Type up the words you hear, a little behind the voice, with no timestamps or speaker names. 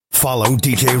Follow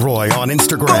DJ Roy on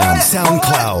Instagram,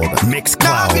 SoundCloud,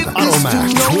 Mixcloud, Automac,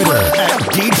 Twitter at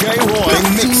DJ Roy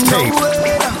Mixtape.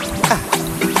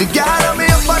 The girl me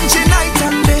up and she night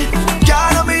and day.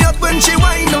 Girl me up when she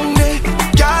wine on day.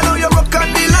 Girl you rock on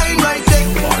the line right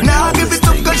there. Now give it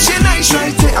up 'cause she nice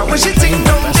right there. And when she ting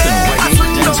down there, I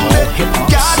swing down there.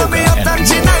 Girl me up and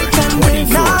she night and day.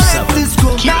 Now let this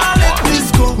go. Now let this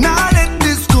go. Now let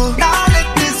this go. Now let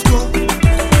this go.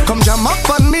 Come jam up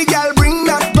on me, girl. Bring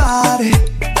that body.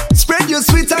 Spread your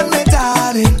sweet and me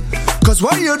darling. 'Cause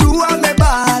what you do on me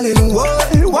balling.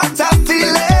 What I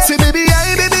feel it. Say baby,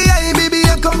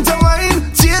 I come to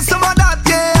wine. Chase some of that,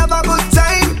 yeah, have a good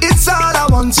time. It's all I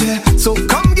want, yeah. So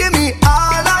come give me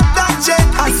all of that,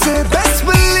 yeah. I say best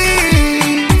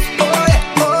believe. Oh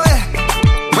yeah.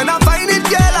 When I find it,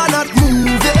 girl, I'm not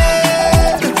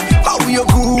moving. How you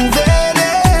grooving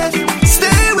it?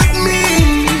 Stay with me.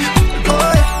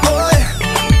 Oh yeah.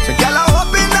 So girl, I'm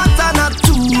hoping that I'm not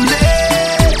too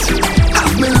late.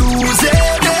 Have me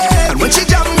losing it. And when she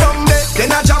jam down there,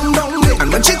 then I jam down there. And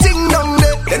when she ting down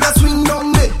there, then I swing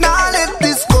down there. Now let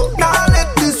this go. Now let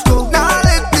this go. Now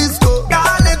let this go.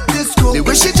 Now let this go. The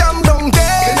way she jam down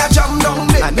there, then I jam down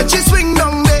there. And then she swing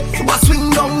down there, so I swing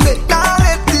down there. Now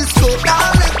let this go.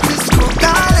 Now let this go.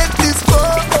 Now let this go.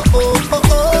 Oh.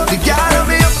 The girl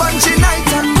me up and she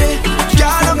night and day.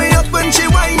 Girl me up when she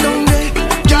wine down there.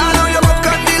 Girl you rock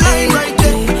on the line right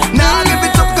there. Now give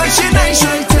it up 'cause she nice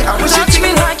right there. And when she Touch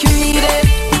me like you need it,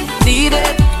 need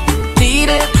it, need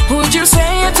it. Would you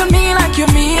say it to me like you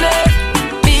mean it?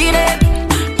 Beat it,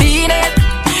 beat it.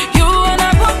 You and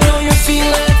I both know you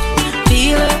feel it,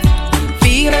 feel it,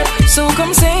 feel it. So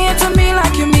come say it to me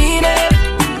like you mean it.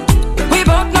 We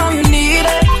both know you need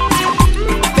it.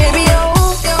 Baby,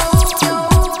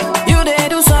 you dare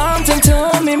do something to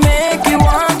me, make me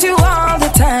want you all the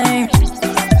time.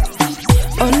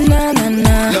 Oh, na.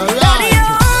 Daddy,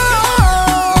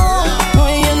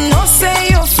 when you know say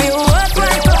you feel work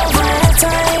like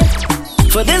overtime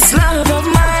for this love of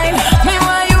mine.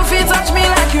 Meanwhile you feel touch me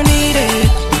like you need it,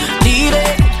 need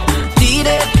it, need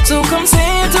it. So come say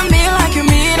it to me like you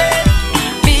mean it.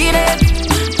 Beat it,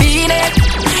 beat it.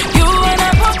 You and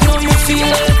I both know you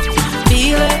feel it,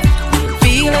 feel it,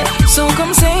 feel it. So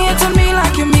come say it to me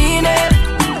like you mean it.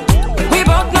 We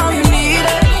both know you need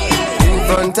it. in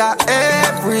front of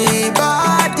everybody.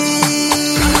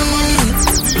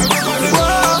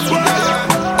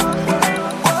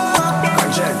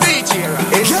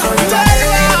 In front of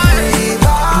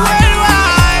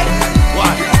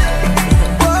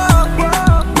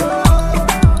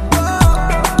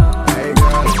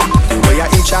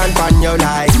and pan your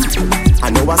life. I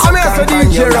know what's up and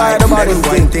pan your life. Them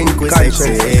going think we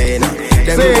sexy.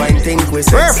 Them going think we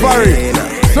sexy.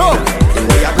 The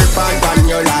way I grip and pan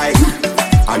your life.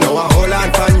 I know a whole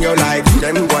lot pan your life.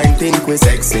 Them going think we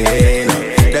sexy.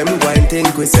 Them going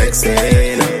think we sexy.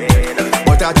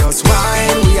 But I just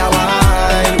whine, we are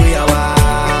whine, we are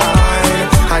whine.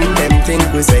 And them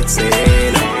think we sexy.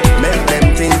 Make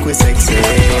them think we sexy.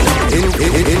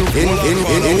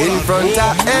 In front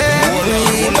of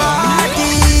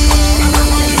everybody.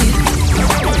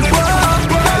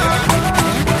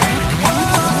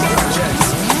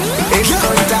 In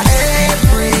front of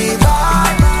everybody.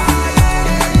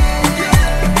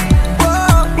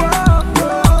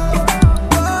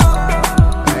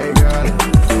 Hey girl,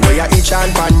 the way I itch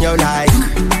and pan you like.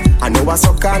 I know I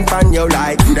suck and pan you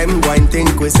like. Them going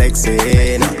think we sexy.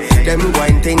 Them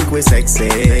going think we sexy.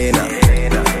 The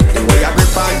way I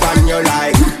grip and pan you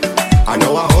like. I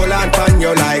know a whole lot pan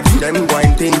you like. Them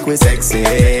going think we sexy.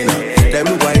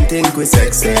 Them going think we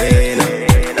sexy.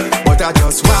 But I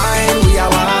just whine, we are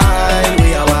whine,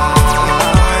 we are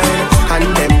whine.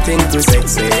 And them think we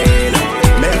sexy.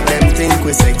 Make them think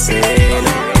we sexy.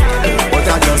 But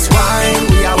I just whine,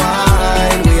 we are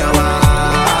whine, we are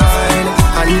whine.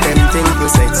 And them think we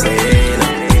sexy.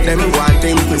 Them one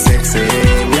think we sexy.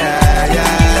 Yeah.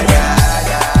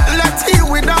 Let's hear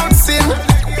without sin.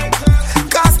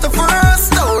 Cast the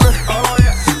first stone.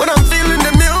 When I'm feeling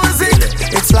the music,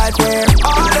 it's like we're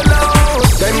all alone.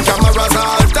 Them cameras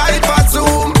all tight for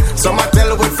zoom. Some I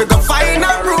tell we fi go find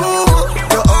a room.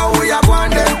 To all we are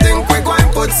going, them think we going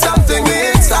put something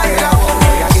inside our home.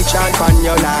 We are each and pan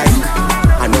your life.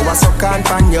 I know I suck and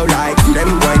pan your life.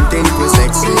 Them going think we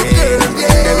sexy.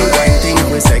 Them going think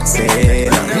we sexy.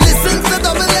 Listen to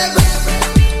double level.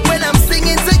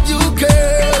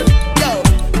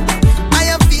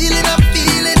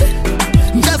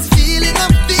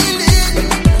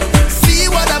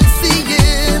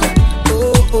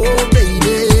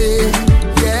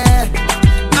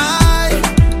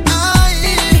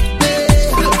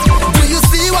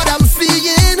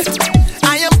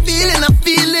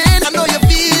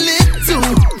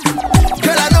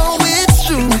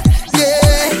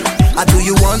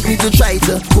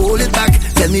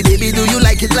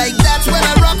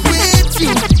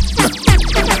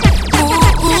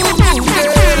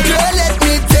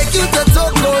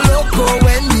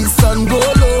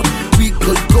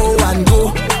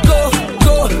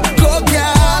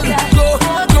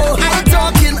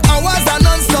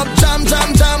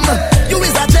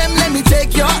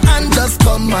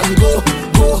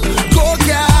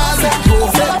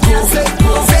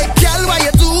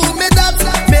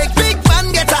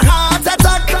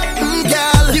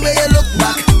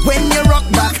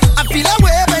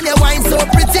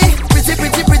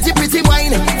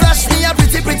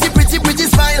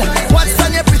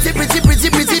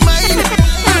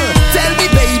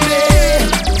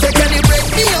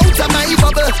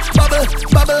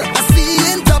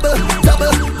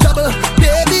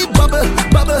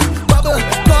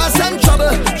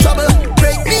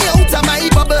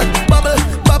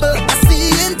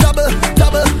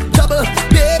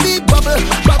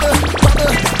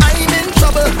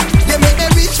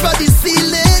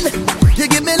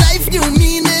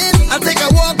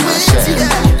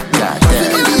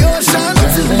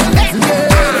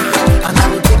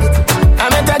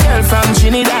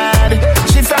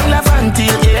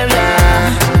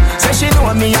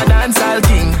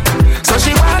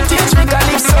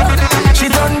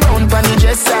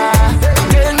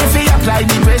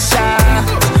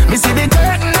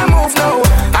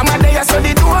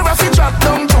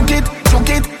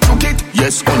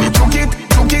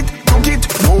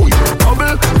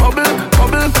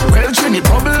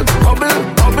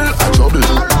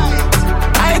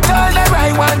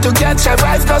 catch a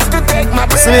rise just to take my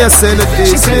breath. She said a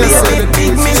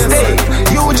big mistake.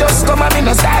 You just come and me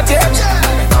no start yet.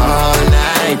 All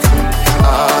night,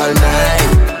 party,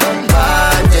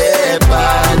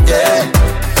 party,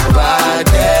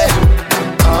 party.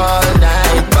 All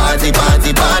night, party,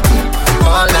 party, party.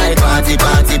 All night, party,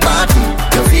 party, party.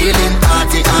 You're feeling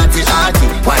party, party, party.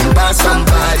 Wine pass some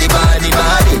body, body,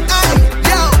 body. Hey,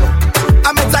 yo, I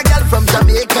met a girl from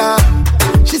Jamaica.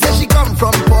 She said she come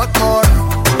from Portmore.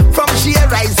 From she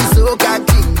rise the soca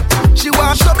king. She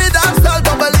want show me dance all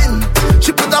bubbling.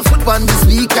 She put her foot on the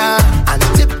speaker and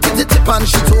tip and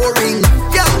she touring.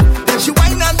 Yo, then she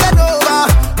whine and bend over.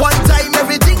 One time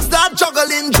everything start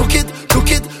juggling. Juke it.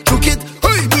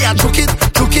 Hey, me a juke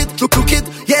it.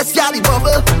 Yes, y'all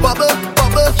bubble.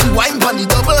 She whine on the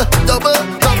double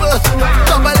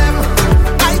M.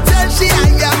 I tell she I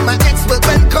am my expert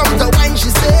when come to wine. She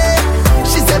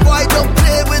said, boy, don't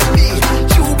play with me.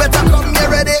 You better come here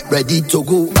ready to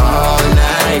go. All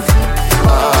night,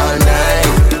 party,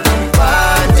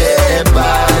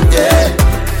 party,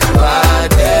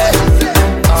 party.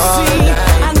 See,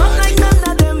 I'm not like none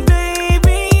of them,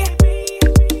 baby.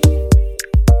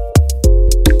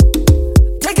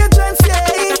 Take a chance, yeah.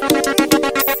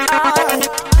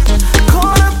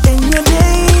 Caught up in your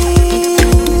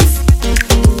days,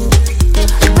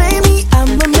 baby,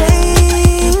 I'm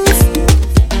amazed.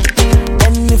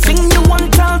 Anything you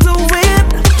want, I'll do it.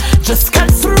 Just cut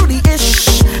through the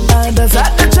ish. Others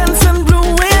had the chance and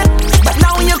blew it, but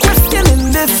now you're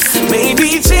questioning this.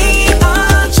 Maybe take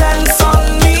a chance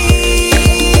on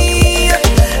me,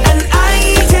 and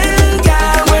I can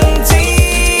guarantee.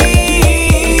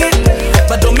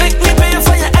 But don't make me pay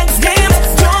for your ex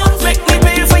games. Don't make me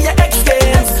pay for your ex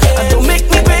games. And don't make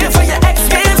me pay for your ex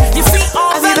games. You see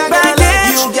all that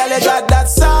baggage. You girl, you got that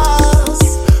sauce.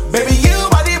 Baby, you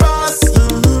are the boss.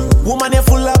 Woman, you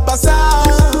full up of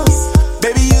sauce.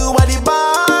 Baby, you are the boss.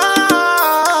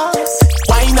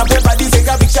 Wind up your body, take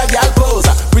a picture, girl, pose.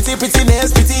 Pretty nails,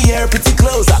 pretty hair, pretty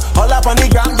clothes. All up on the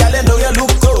ground, girl, you know you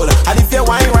look cool. And if you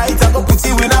wine right, I go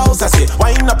pretty win a house. I say,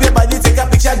 wind up your body, take a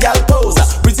picture, girl, pose.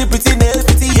 Pretty nails,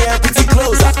 pretty hair, pretty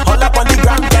clothes. All up on the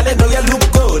ground, girl, you know you look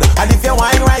good. And if you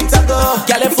wine right, I go,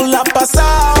 girl, you full up of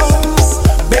sauce.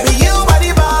 Baby, you are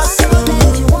the boss.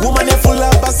 Woman, you full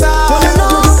up of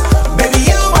sauce. Baby,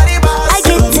 you are the boss. I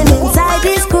get him inside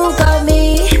this cool of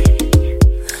me,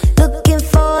 looking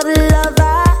for the love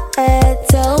I had.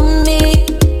 Tell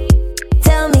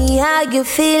me how you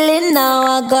feeling now.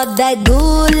 I got that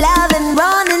good loving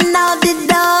running out the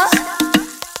door,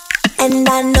 and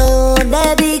I know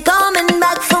they'll be coming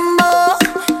back for more.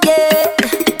 Yeah,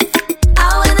 I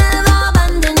will never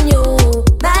abandon you.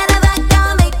 Matter of fact,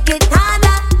 I'll make it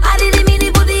harder. I didn't mean to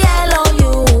put the hell on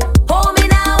you. Hold me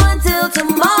now until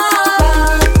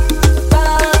tomorrow.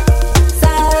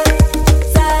 Side,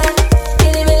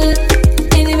 in the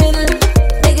middle,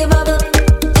 make it bubble.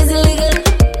 Is it legal?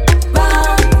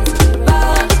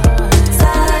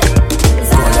 Side,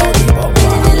 in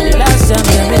the middle. Last time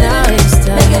you been out, it's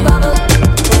time. Make it bubble.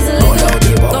 Is it legal?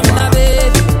 Come now,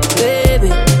 baby,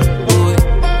 boy.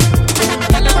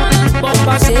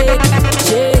 Bumper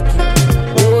shake,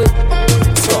 boy.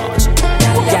 Scotch.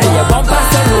 Girl, your bumper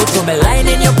so low, throw me line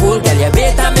in your pool. Girl, you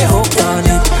better me hooked on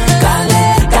it.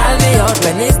 Call me out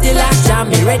when it's the last jam.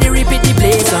 Me ready, repeat the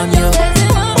place on you.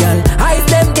 Girl, eyes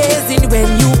them gazing when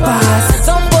you pass.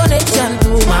 Some connection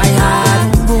to my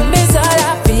heart. Boom, miss all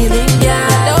that feeling, girl.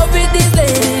 Love with this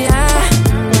lady, yeah.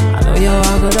 I know you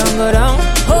want go down.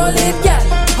 Hold it, girl.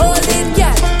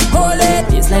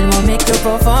 This line will make you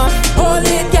perform. Hold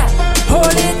it, girl.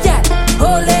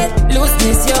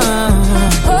 Looseness your arm.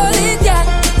 Hold it, girl.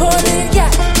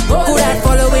 Good at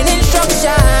following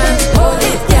instructions. Hold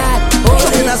it, girl.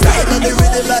 In a style of the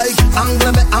rhythm like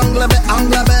angle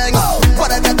bang.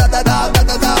 What a da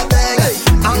bang.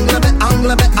 Angle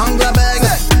bang.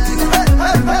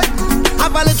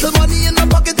 Have a little money in my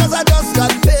pocket 'cause I just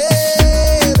got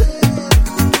paid.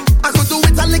 I could do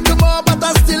it a little more, but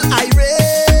I'm still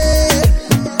irate.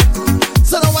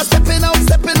 So now I'm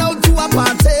stepping out to a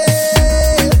party.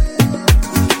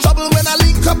 Trouble when I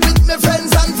link up with my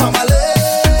friends and family.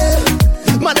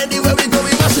 Man, anywhere we go,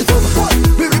 we mash it up.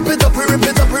 We rip it up,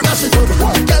 we mash it up.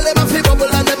 Girl, them a fi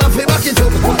bubble and them a fi back it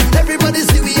up. Everybody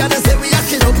see we and they say we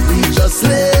act it up. We just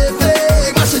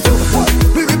living, mash it up.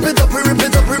 We rip it up,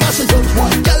 we mash it up.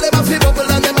 Girl, them a fi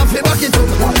bubble and them a fi back it up.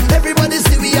 Everybody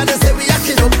see we and they say we act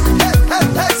it up.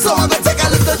 Hey. So I go take a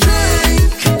little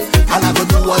drink and I go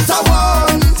do what I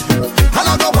want. And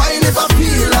I go wine if I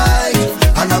feel like.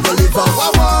 And I go live how I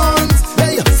want.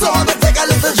 Hey, so I go take a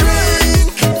little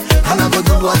drink and I go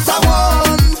do what I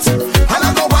want. And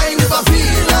I go wine if I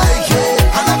feel like.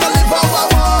 And I go live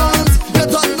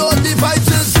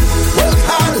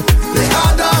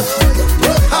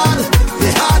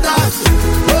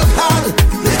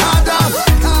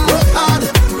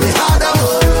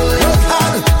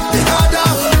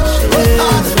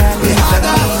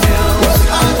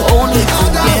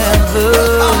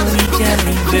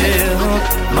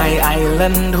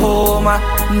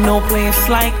no place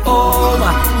like home,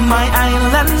 my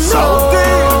island So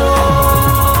home.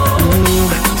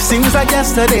 Seems like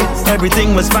yesterday,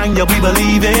 everything was fine, yeah, we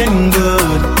believe in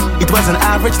good. It was an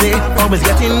average day, always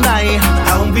getting by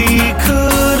how we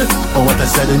could. Oh, what a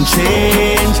sudden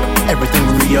change, everything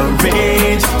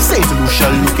rearranged. St. Lucia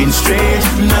looking strange,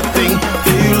 nothing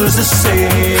feels the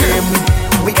same.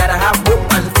 We gotta have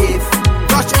hope and faith.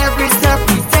 Watch every step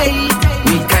we take.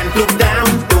 We can't look down,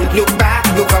 don't look back.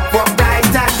 Look up for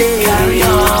brighter days. Carry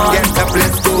on, get up,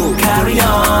 let's go. Carry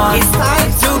on, it's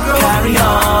time to grow. Carry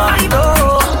on, I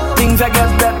know things will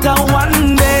get better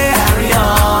one day. Carry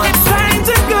on, it's time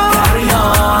to go. Carry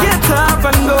on, get up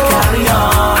and go. Carry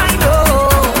on, I know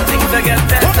things will get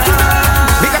better.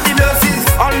 Pick up the nurses,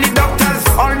 all the doctors,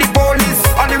 all the police,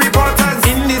 all the reporters.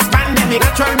 In this pandemic,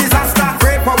 natural disaster.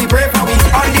 Pray for we,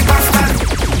 all the bastards.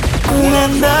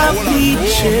 When the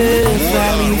beaches,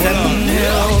 valleys and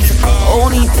hills,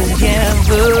 only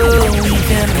together we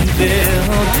can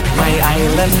build my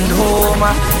island home.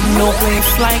 No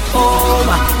place like home,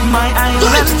 my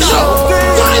island home.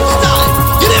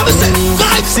 You never said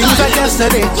seems like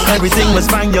yesterday, everything was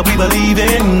fine, yeah, we believe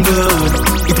in good.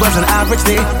 It was an average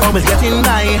day, always getting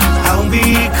by how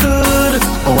we could.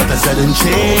 Oh, what a sudden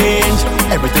change,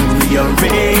 everything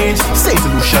rearranged. St.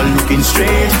 Lucia looking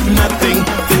strange, nothing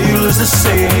feels the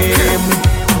same.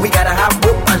 We gotta have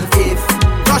hope and faith.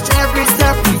 Watch every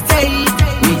step we take.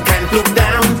 We can't look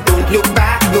down, don't look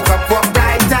back. Look up for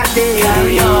brighter days.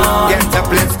 Carry on, get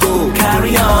up, let's go.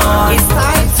 Carry on, it's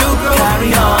time to grow.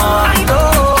 Carry on, I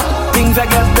know things will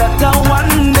get better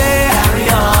one day. Carry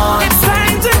on, it's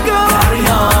time to go. Carry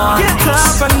on, get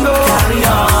up and go. Carry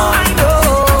on, I know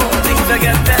things will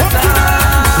get better.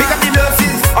 Pick up the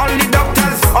nurses, all the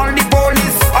doctors, all the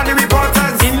police, all the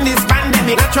reporters. In this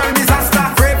pandemic, natural disaster.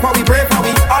 Pray for we,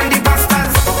 all the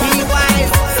bastards. Be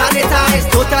wise, sanitize,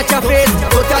 don't touch your face,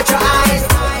 don't touch your eyes.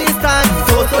 Distance,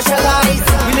 don't socialize.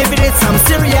 We live in some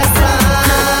serious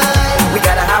time. We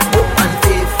gotta have hope and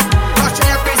faith. Watch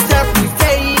every step we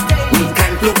take. We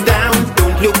can't look down,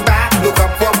 don't look back. Look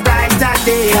up for brighter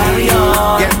days. Carry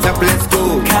on, get up, let's go.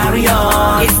 Carry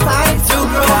on, it's time to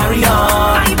grow. Carry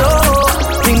on, I know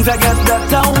things will get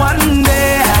better one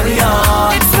day. Carry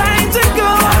on, it's time to go.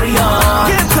 Carry on,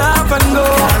 get up and go.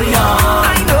 Carry on,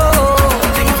 I know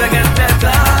things will get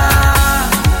better.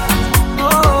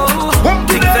 Oh,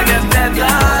 things will get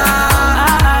better.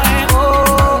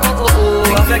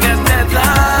 Things will get better.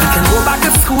 We can go back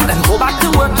to school and go back to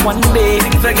work one day.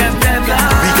 Things will get better.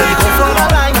 We can go for a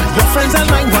ride, your friends and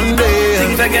mine one day.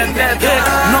 Things will get better.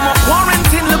 No more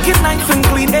quarantine, looking nice and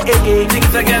clean.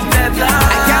 Things will get better.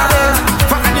 I can't wait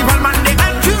for Carnival Monday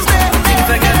and Tuesday. Things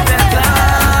will get better.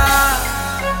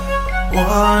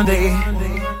 One day,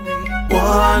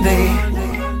 one day,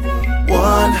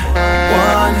 one day,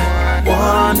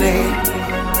 one day,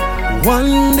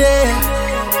 one day.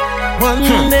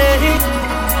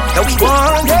 Now we go.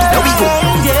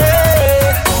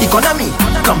 Yeah. Economy,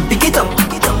 come pick it up,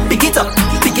 pick it up,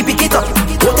 pick it up.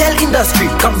 Hotel industry,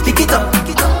 come pick it up,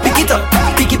 pick it up,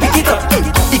 pick it up. Hey.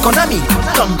 Economy,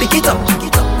 come pick it up,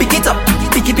 pick it up,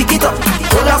 pick it up.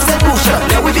 Hold up, St. Lucia,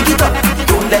 let we pick it up.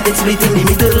 Don't let it split in the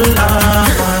middle.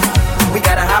 We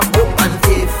gotta have hope and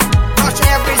faith. Watch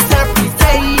every step we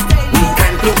take. We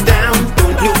can't look down,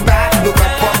 don't look back. Look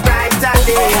up for brighter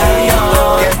days. Carry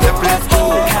on, get up, let's go.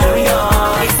 Carry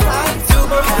on, it's time to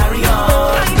go. Carry on.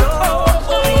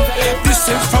 This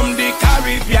is from the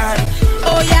Caribbean.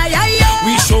 Oh yeah, yeah, yeah.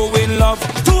 We showing love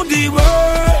to the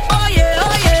world. Oh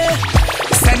yeah.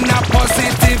 Send a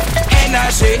positive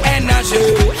energy,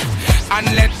 and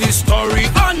let the story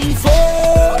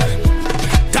unfold.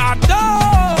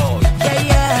 Tado,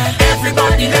 Yeah.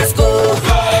 everybody, let's go.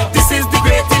 This is the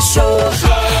greatest show.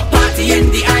 Party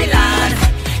in the island.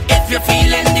 If you're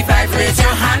feeling the vibe, raise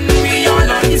your hand. We all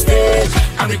on the stage,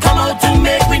 and we come out to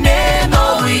make we name.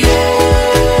 Oh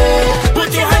yeah.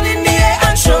 Put your hand in the air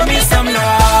and show me some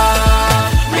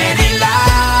love. Many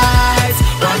lives,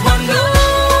 one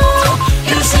love.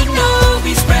 You should know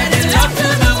we spreading love to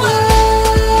the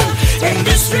world. In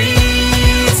the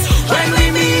streets, when we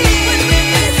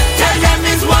meet, tell them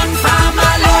it's one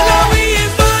family. All we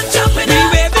is born jumping, we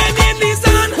waving in the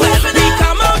sun. We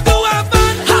come out to have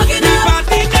fun, hugging the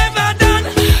party never done.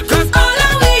 'Cause all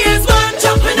we is one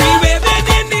jumping, we waving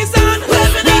in the sun.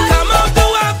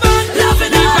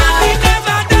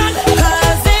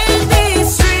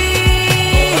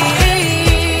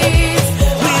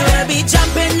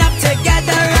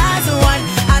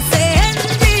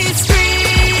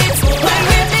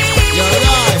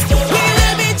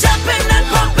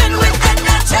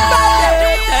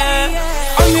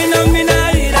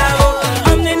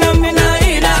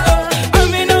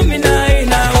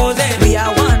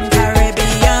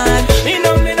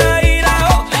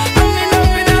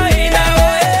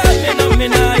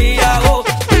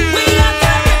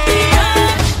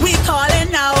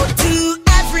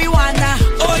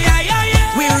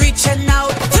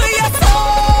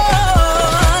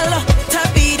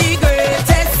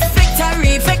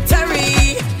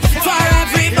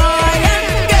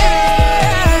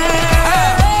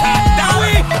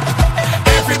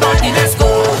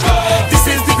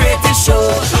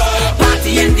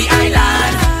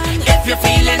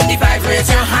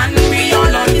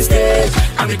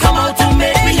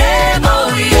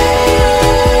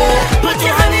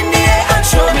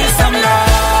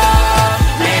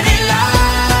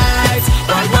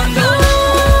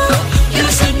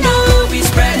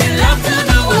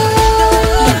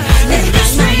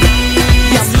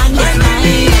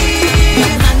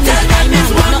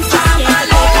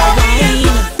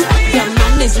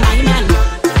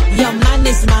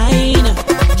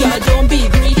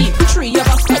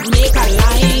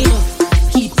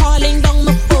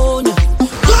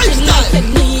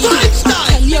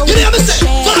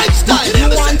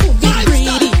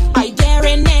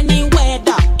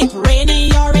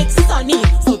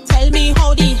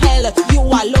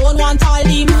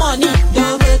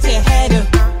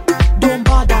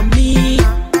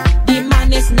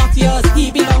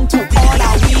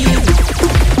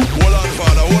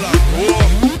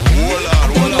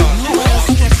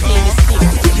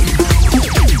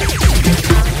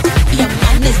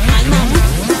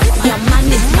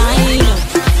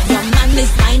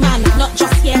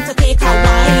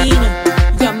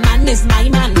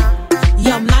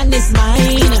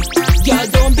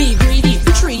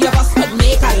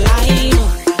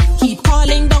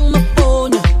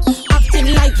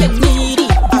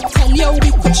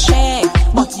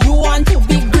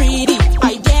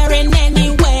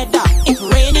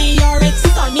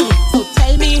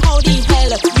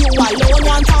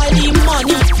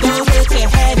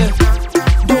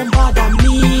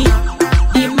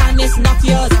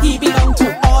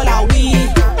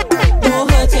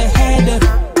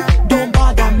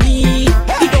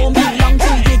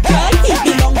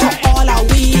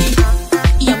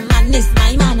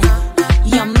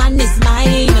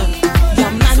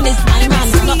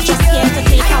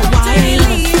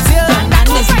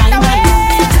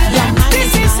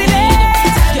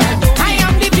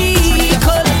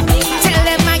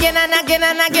 again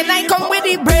and again. I come with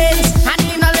the brains and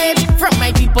the knowledge from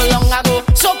my people long ago.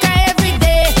 So every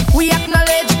day we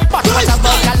acknowledge, but what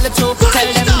about a little? Tell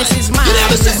them this is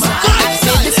madness. I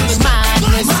say this is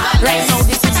madness. Right now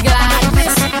this is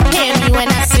gladness. Hear me when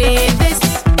I say this.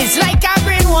 It's like a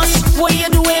brainwash. What you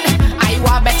doing? I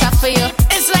want better for you.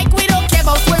 It's like we don't care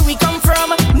about where we come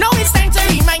from. Now it's time to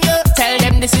remind you. Tell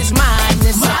them this is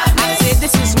madness. I say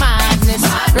this is madness.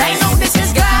 Right now this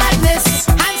is gladness.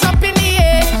 Hands up in the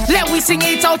air. Let we sing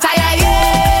it out.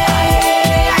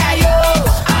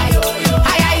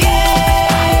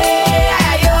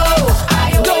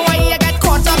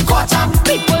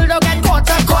 People don't get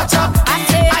caught up. I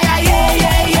say,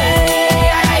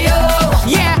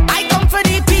 yeah, I come for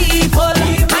the people.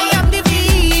 I am the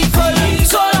vehicle.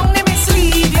 So long they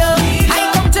mislead you.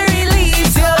 I come to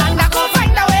release you. And I go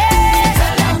find a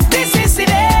way. This is the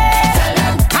day.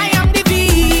 I am the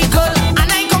vehicle.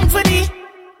 And I come for the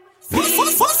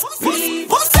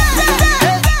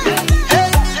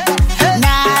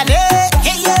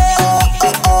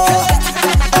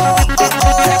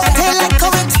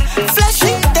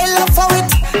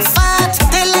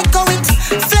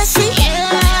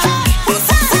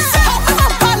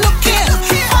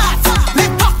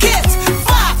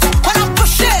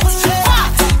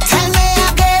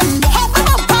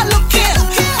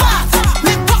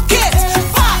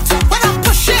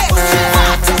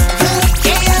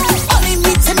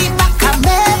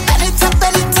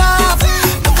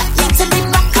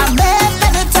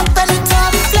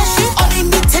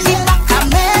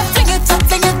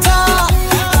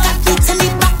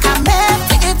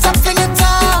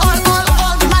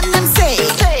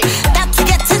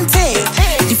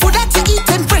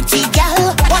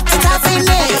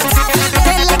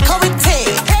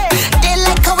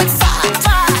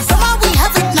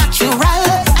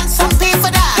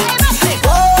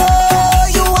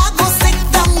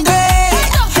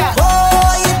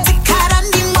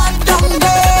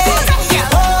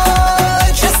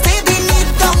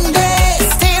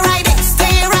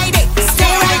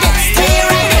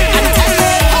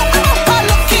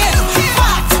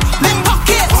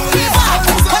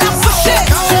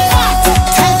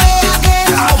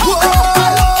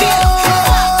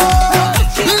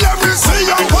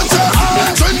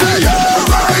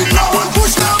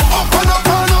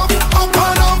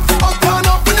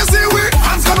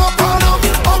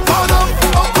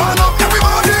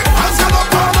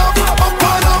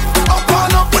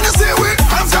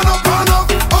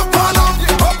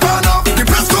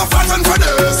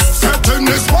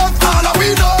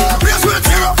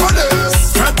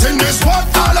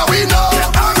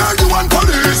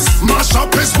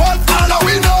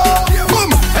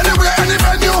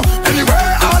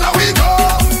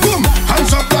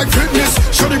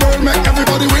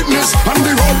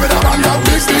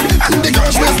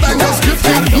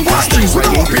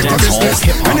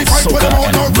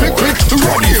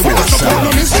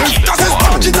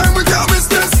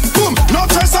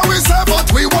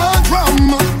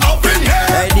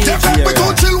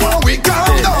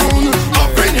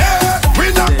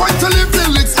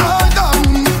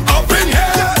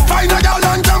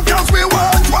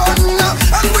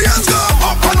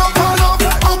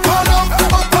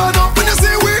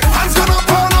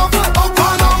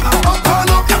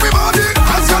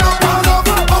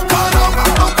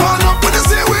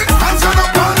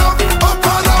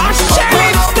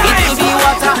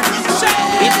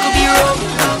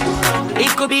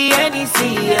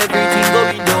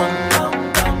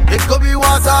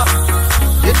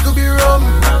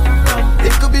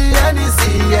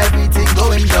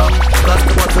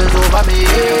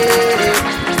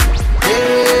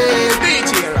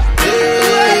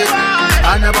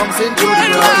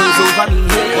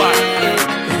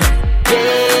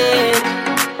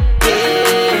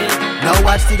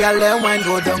girl them wine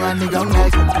go down and the gong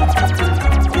like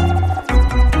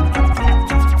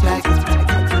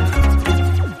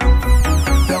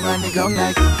down and the gong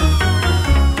like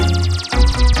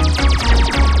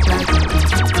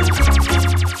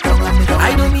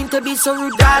I don't mean to be so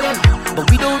rude, darling, but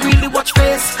we don't really watch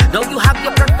face. Now you have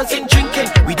your purpose in drinking.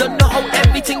 We don't know how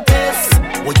everything tastes.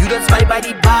 Well, you don't spy by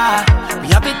the bar, we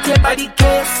have it here by the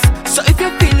case. So if you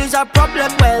feel is a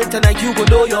problem, well, tonight you go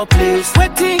know your place.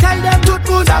 Waiting, tell them to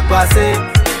do that passe.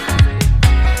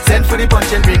 Send for the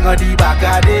punch and bring on the back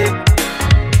of it.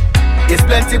 There's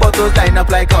plenty bottles lined up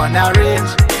like on a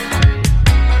range.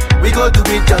 We go do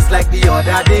it just like the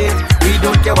other day. We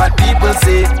don't care what people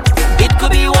say. It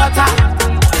could be water,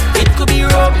 it could be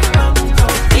rum,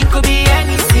 it could be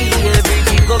anything,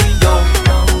 everything going down.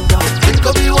 It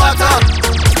could be water,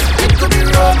 it could be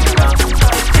rum,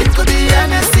 it could be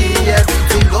anything,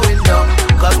 everything going down.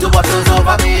 Cause the bottles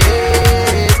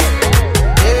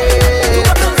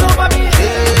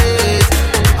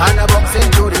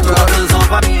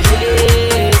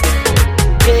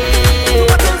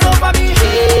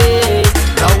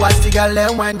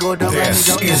go down. This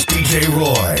is DJ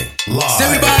Roy live. Say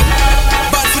we bad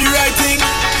for the right thing.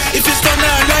 If it's done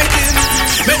now, lighting,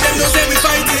 make them know say we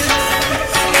fighting.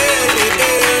 Hey, hey,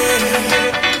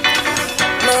 hey.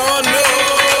 No, no.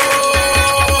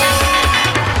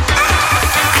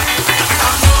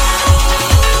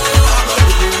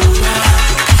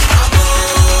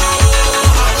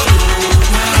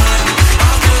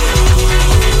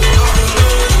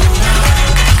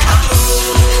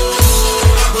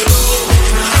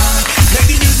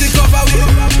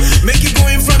 Make it go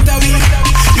in front of we.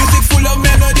 Music full of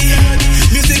melody.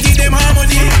 Music give them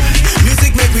harmony.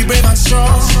 Music make we brave and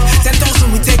strong.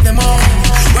 10,000 we take them on.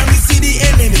 When we see the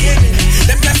enemy,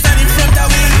 them can stand in front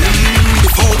of we.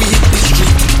 Before we hit the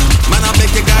street, man I beg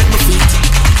you guide my feet.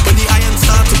 When the iron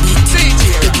start to beat,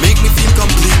 it make me feel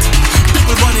complete.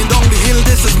 People running down the hill,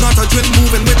 this is not a drill.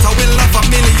 Moving with a will of a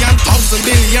million, thousand,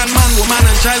 billion. Man, woman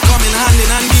and child coming hand in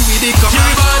hand. Give we the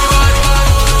command.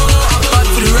 Bad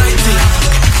for the right thing.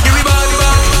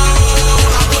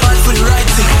 Bad for the right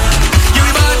thing. You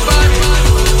be bad for the right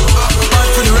thing. You be bad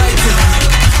for the right thing.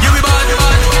 You be bad for the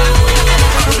right thing. You be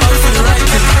bad for the right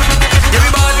thing. You be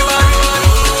bad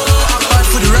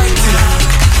for the right thing.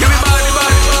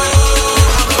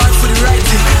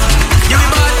 You be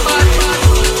bad for the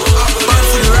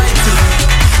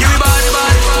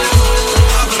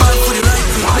right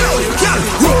thing.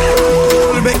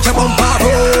 Roll, make your bumper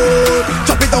roll.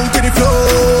 Drop it down to the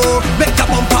floor. Make your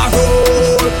bumper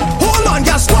roll. Hold on,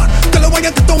 guess what? Tell her why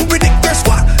you don't with it, guess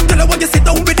what? Tell her why you sit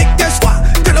down with it, guess what?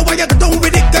 Tell her why you don't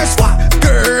with it, guess what?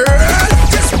 Girl,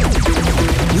 just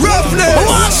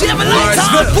roughness. She have a light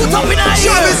on, put up in her ear.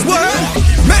 Show this world.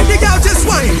 Make the girl just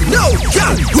whine. No,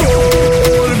 girl,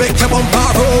 roll. Make your bumper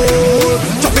roll.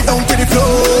 Drop it down to the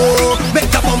floor.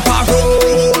 Make your bumper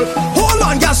roll. Hold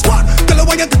on, guess what? Tell her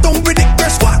why you don't with it,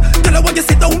 guess what? Tell her why you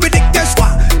sit down with it, guess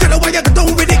what? Tell her why you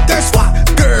don't with it, guess what?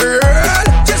 Girl,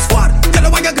 just what? Tell her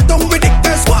why you don't with it,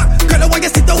 guess what? Tell her why you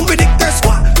sit down with it, guess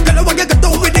what? Tell her why you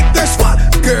don't with it, guess what?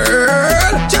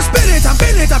 Girl, just spin it, I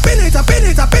spin it, I spin it, I spin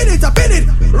it, I spin it, I spin it.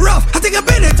 Rough, I think I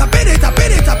spin it, I spin it, I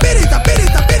spin it, I spin it, I spin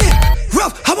it, I spin it.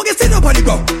 Rough, I want to sit up on the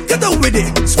ground. Get down with it,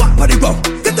 swat on the ground.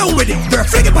 Get down with it, girl,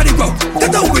 fling it on the ground.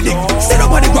 Get down with it, sit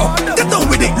up on the ground. Get down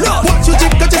with it, love. Watch you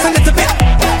jiggle just a little bit.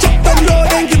 Chop down low,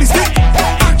 then give me stick.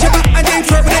 Arch your back and then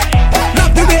curve it.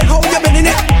 Love the way how you bending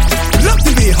it. Love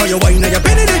the way how you whine and you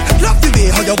bending it. Love the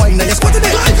way how you whine and you squatting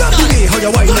it. Love the way how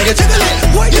you whine and you jiggle it.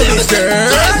 Why you this girl?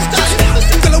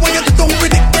 Tell her why you don't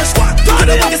with it, guess what? Tell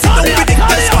her why you sit down with it,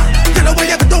 guess what? Tell her why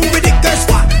you don't with it, guess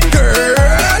what?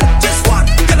 Girl, just what?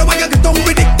 Tell her why you don't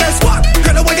with it, guess what?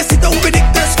 Tell her why you sit down with it,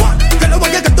 guess what? Tell her why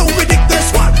you don't with it,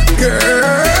 guess what?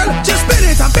 Girl, just spin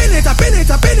it, I spin it, I spin it,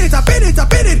 I spin it, I spin it, I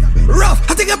spin it. Rough,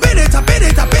 I think I spin it, I spin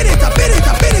it, I spin it, I spin it,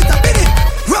 I spin it, I spin it.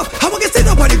 Rough, I want to sit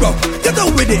up on the ground. Get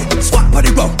down with it, squat on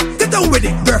the ground. Get down with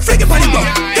it, girl, fling it on the ground.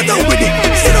 Get down with it,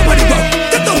 sit up on the ground.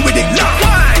 Get down with it, love.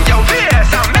 Wind your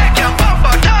waist and make your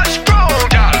bumper touch ground,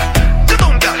 girl. Get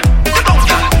down, girl. Get down,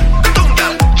 girl. Get down,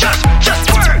 girl. Just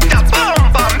work the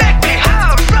bumper, make me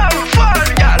have some fun,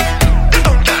 girl. Get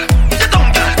down, girl. Get down,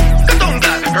 girl. Get down,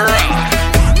 girl.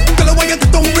 Tell her why you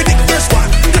don't with it, guess what?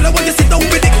 Tell her why you sit down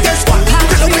with it, guess what?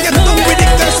 Tell her why you don't with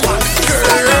it, guess what?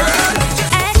 Girl.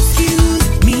 Excuse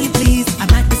me, please, I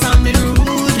might be sounding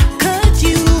rude. Could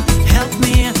you help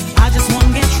me? I just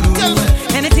won't get through.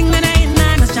 Anything that I ain't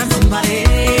I must jump somebody.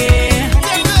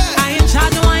 I ain't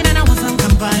charge of wine and I want some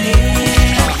company.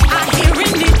 I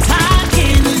hearing the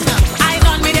talking. I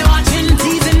done me they watching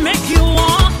teasing make you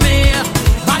want me.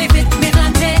 Body fit me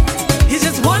planted. It's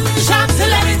just one shot to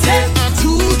let it take.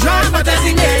 2 drive but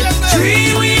designate.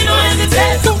 3 we no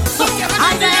hesitate.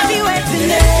 I dare be waiting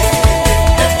there.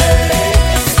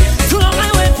 Too long I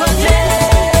wait for this.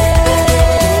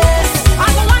 I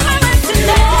don't want my waiting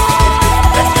there.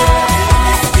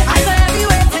 I dare be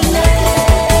waiting there.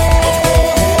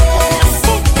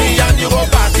 Me and you go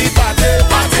party, party,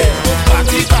 party,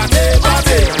 party, party,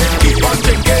 party. Keep on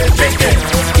drinking, drinking,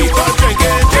 keep on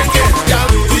drinking, drinking. Yeah,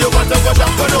 do you want to go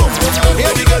down for no?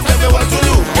 Here we go, tell me what to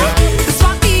do. The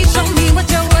swampy, show me what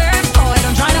you're worth for.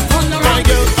 Don't try to pull the My wrong.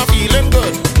 girl, I'm feeling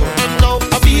good, and now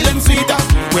I'm feeling sweeter.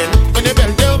 When you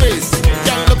bend your waist,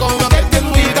 yeah, look how I'm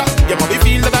getting weaker. You probably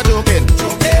feel like I'm joking.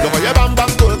 Look how your bam bam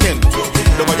working.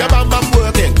 Look how your bam bam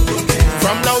working.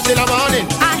 From now till the morning.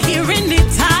 I hearing the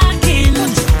talking.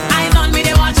 Eyes on me,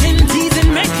 they watching,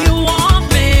 teasing, make you want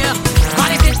me.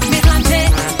 Body fit me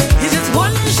planted. It's just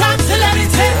one shot to let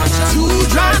it take. 2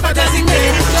 drive but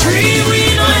designate. 3 we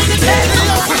no hesitate.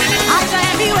 I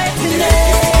dare be waiting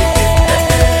there.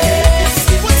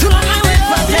 Too long I wait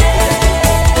for this.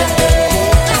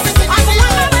 I don't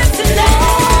want my waiting there.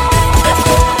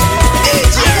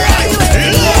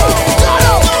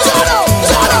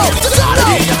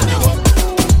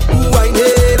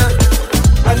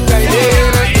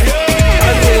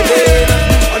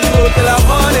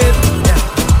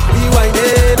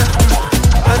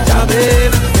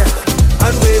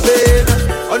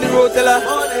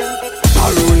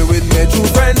 two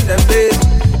friends them day.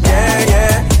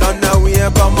 Yeah, none now we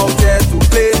ain't come out here to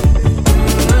play.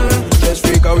 Just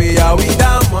freak away how we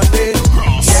down Monday.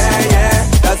 Yeah,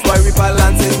 that's why we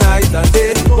balancing night and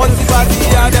day. Once the party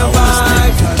are them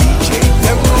vibes,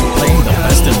 playing the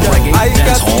best in reggae,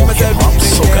 dancehall, hip-hop,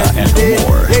 soca, and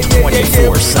more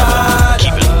 24/7.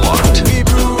 Keep it locked. We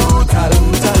brutal,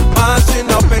 marching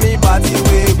up any party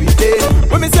way we did.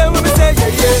 When me say, yeah.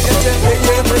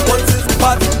 Once it's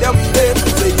party, then we did.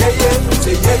 Say yeah.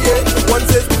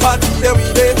 Once it's party, then we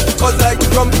did. Cause like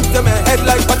drum beat them a head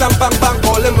like bang bang bang,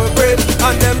 call them a bread.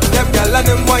 And them gal and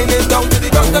them whining down to the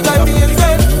ground. That I mean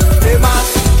say, play mass,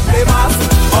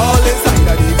 all inside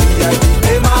of the VIP.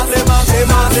 Play mass.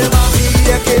 We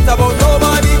ain't care about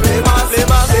nobody. Play mass,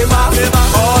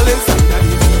 all inside of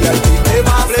the VIP. Play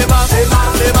mass. We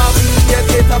ain't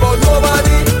care about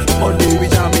nobody. Monday we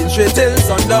jamming straight till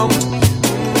sundown.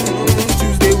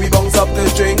 Tuesday we bounce up the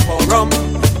drink for rum.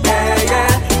 Yeah.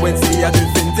 Wednesday I drink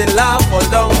till I fall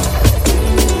down.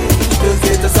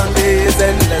 Thursday to Sunday is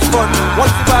endless fun.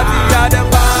 Once the party got them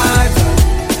vibes,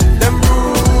 them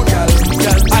rude gal.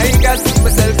 I ain't got see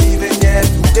myself even yet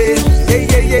today.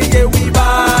 Yeah, we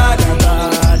bad.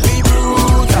 We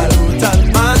brutal.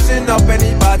 Marching up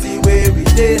any party where we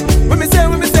did. When me say, yeah.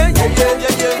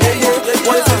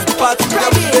 Once it's the party that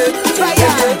we did.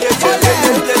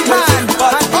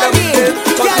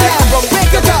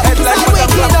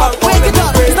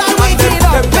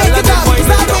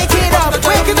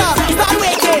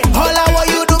 All I want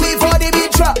you do before the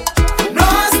beat drop. No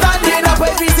standing up,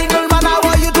 every single man I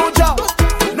want you to jump.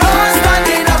 No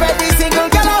standing up, every single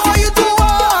girl I want you to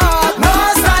walk. No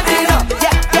standing up,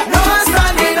 yeah. No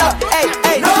standing up, hey.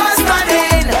 No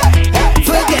standing.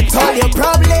 Forget all your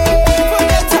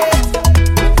problems.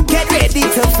 Get ready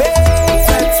to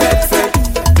face.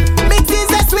 Mix this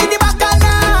zest with the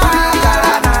bacala.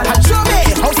 And show me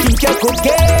how skincare could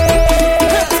get.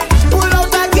 Pull out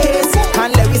the gas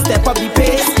and let me step up the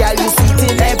pace. Girl, you sweet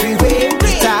in every way.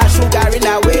 Tar sugar in a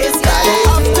waist.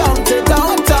 Uptown to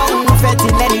downtown, fed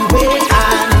in any way.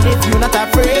 And if you're not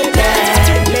afraid,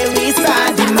 then let me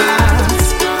start the mass.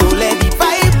 Don't let the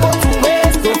vibe go to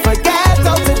waste. Don't forget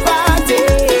how to party.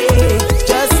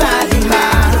 Just start the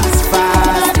mass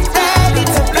fast. Ready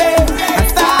to play and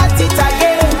start it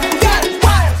again. Get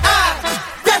wild and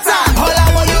get up. All I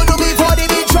want you to do before the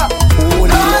beat drop.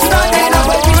 No standing up,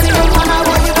 every single man I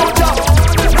want you to jump.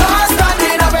 No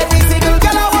standing up, every single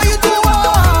girl I want you to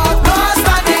walk. No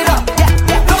standing up, yeah.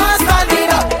 No standing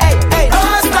up, hey. No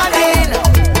standing.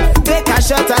 Take a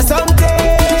shot or something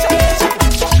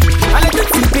and let it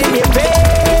seep in your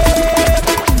face.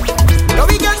 Now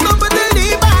we can stop until the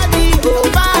party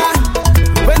over.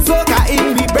 When soca in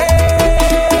we break.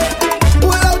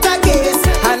 Pull out the gas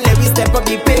and let me step up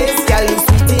the pace. Girl, you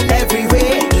sweet in every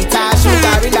way. Eat a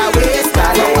sugar in a waist.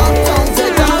 Uptown to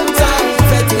downtown,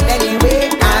 fed in any way.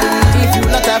 And if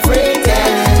you're not afraid,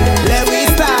 then let me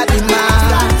start the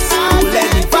mass. Don't let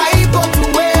the vibe go to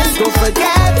waste. Don't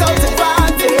forget how to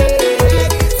party.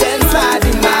 Then start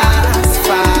the mass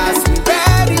fast. We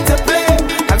ready to play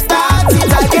and start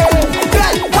it again.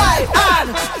 Get wild and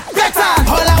get on.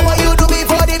 All I want you to do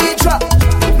before the beat drop.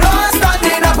 No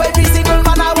standing up, every single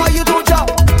man I want you to jump.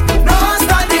 No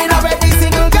standing up, every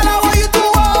single girl I want you to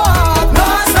walk. No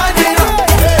standing up,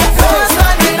 no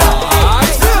standing up.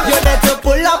 You need to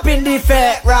pull up in the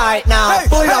fair right now.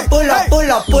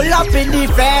 Pull up in the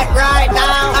fair right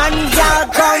now. And y'all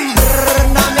come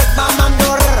brrr, now make my man do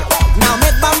rrr. Now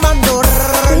make my man do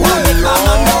rrr. Now make my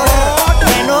man do rrr.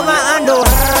 Bend over and do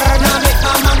rrr. Now make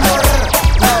my man do rrr.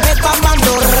 Now make my man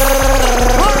do rrr.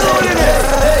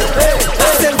 I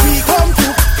said we come to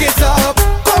get up,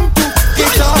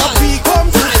 we come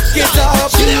to get up.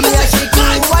 She do, I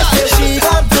say she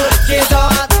come to get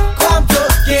up,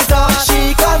 she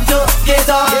come to get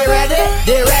up.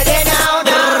 They ready now.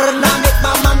 Now make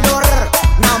my man do rrr.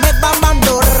 Now make my man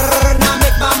do rrr. Now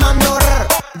make my man do rrr.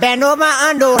 Bend over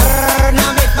and do rrr.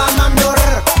 Now make my man do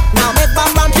rrr. Now make my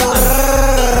man do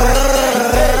rrr.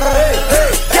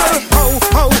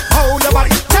 How your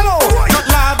body? Hello, not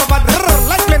loud but rrr,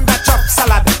 like blender chop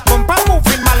salad. Bumper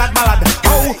moving malad.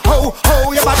 How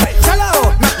your body? Hello,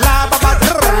 not loud but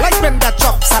rrr, like blender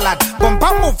chop salad.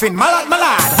 Bumper moving malad.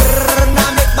 Now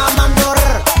make my man do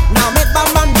rrr. Now make my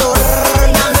man do rrr.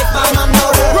 Now make my man do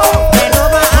rrr. Bend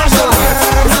over and do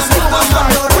rrr. Now make my man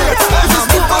do rrr. Now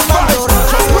make my man do rrr.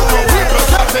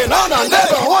 On and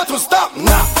never want to stop.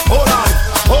 Nah, hold on.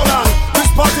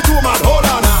 This party too mad. Hold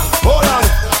on.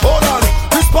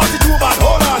 This party too bad.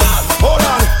 Hold on.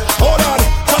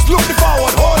 Just look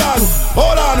forward. Hold on.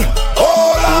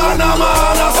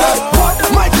 Man, I said what?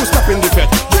 Michael step in the bed.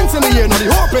 Drinks in the air, now the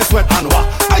whole place wet and what?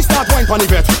 I start wine on the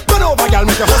vet. Run over, girl,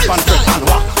 make your husband fret. And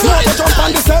what? You want to jump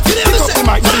on the set? Pick up the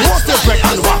mic, now the host is wreck.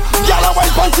 And what? Girl, a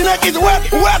white panty neck is wet,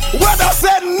 wet, wet. I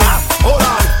said nah. Hold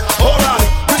on.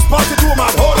 This party too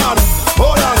mad. Hold on.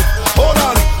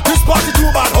 This party too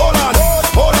bad. Hold on.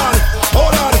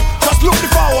 Just look the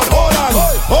forward. Hold on.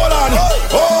 And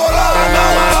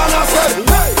I said,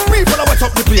 hey, people are wet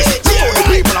up the place.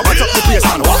 People are wet up the place.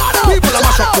 And what? People are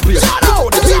mash up the place. Look how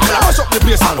the people are mash up the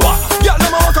place. And what? Girl,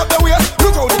 them a walk up the waist.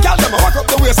 Look how the girl them a walk up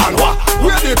the waist. And what?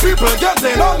 Where the people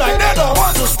getting all night, they don't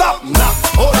want to stop. Nah.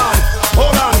 Hold on.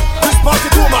 This party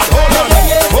too mad. Hold on.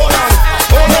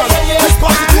 This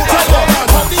party too mad.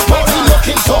 Party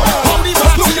looking so.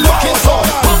 Just looking so.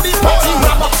 Party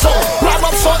ram up so.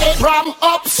 Ram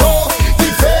up so. The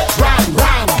fake ram.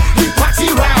 The party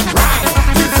ram.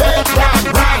 The fake ram.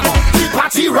 The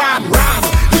party ram.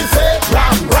 The fake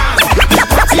ram. The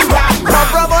party ram.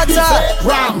 The fake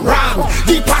ram.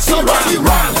 The party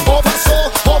ram. Over so.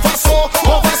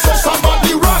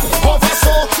 Somebody run. Over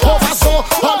so.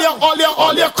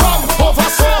 All you come. Over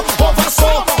so.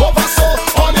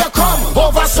 All you come.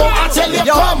 Over so. I tell you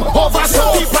come. Over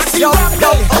so. The party ram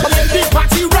day. The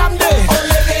party ram day.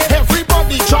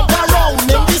 Everybody jump around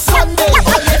in the Sunday.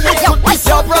 Could be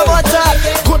Sunday.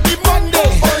 Could be Monday.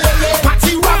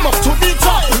 Party ram up to the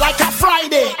top like a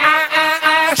Friday.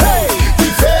 Hey, the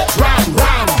fake ram.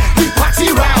 The party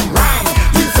ram.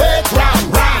 The fake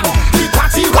ram. The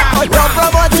party ram. Your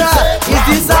promoter, is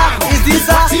this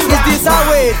a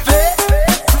way?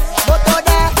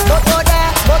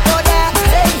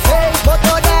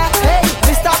 Hey,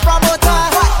 Mr. Promoter,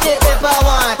 what the people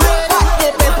want? 5,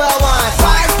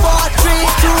 4, 3,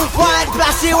 2, 1,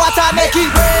 plastic water, make it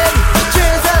rain.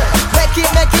 Jesus, make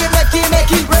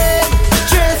it rain.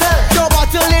 Jesus, your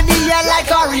bottle in the air like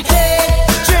hurricane.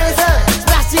 Jesus,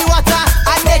 plastic water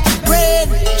and make it rain.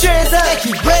 Jesus, make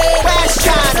it rain.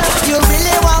 Question, you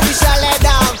really want we shall it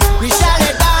down?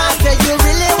 Say you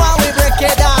really want we break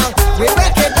it down? We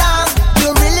break it down.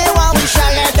 You really want we shall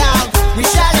it down? We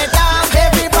shall it down.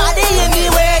 Everybody in the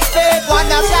way, fake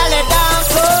wanna shall it down.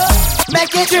 So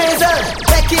make it Jesus,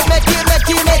 make it rain.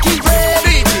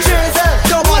 Jesus,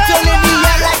 your bottle in the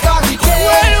air like hurricane.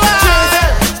 Jesus,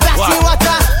 plastic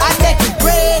water and make it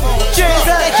rain. Jesus,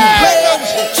 make it rain.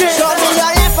 Show me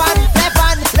your left hand.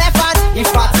 If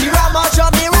party ram, show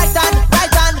me right hand.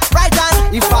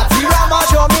 If party ram,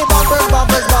 show me bumpers.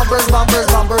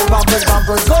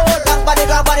 Go down, body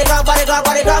down.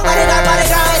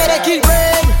 Make it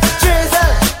rain. Jesus,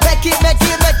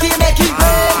 make it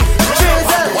rain.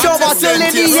 Jesus, show bottle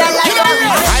in the air like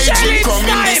I drink come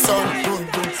in the sun.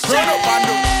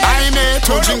 I'm here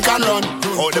to drink and run.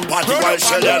 Oh, the party while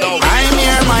shell it out. I'm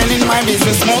here minding my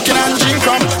business, smoking and drink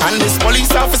rum. And this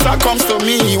police officer comes to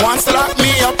me. He wants to lock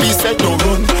me up, he said don't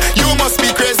run. You must be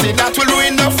crazy, that will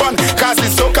ruin the fun. Cause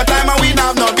it's soca time and we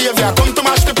have no behavior. Come to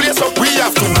mash the place up, we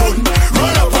have to run.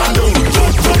 Run up and down.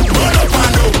 Run up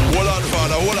and down. Hold on,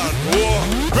 father, hold on.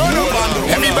 Run up and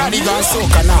down. Everybody gone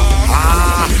soca now.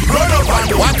 Run up and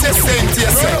down. What you saying to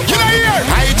yourself? You know here.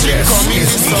 I drink come in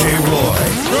this sun.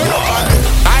 Run up and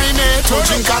down. I'm here to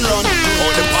drink and run.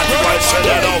 Oh, the party while shell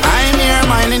it out. I'm here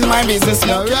minding my business,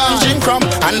 smoking and drink rum.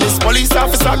 And this police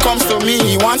officer comes to me.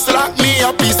 He wants to lock me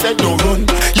up, he said don't run.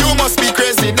 You must be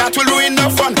crazy, that will ruin the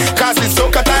fun. Cause it's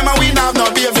soca time and we have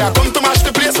no behavior. Come to mash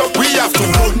the place up, we have to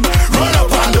run. Run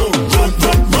up and down.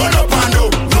 Run up and down.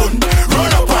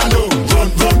 Run up and down.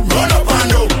 Run up and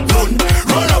down.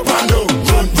 Run up and down.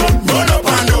 Run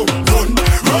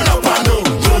up and down.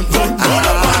 Run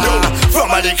up and down.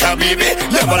 From a little baby,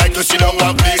 never like to sit down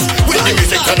one place. With the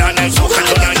music turn on and soca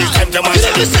turn on, it's time to mash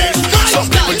the place. Some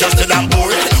people just sit and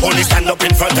boring, only stand up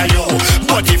in front of you.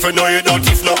 But if you know you don't,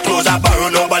 if no clothes are borrow,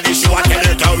 nobody show I tell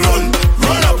you to run.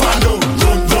 Run up and down.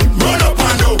 Run up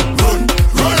and down.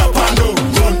 Run up and down.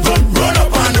 Run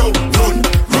up and down.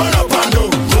 Run up and down.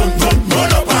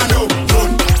 Run up and down.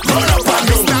 Run up and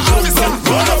down.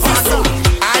 Run up and down.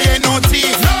 I ain't no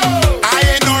thief, I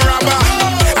ain't no robber.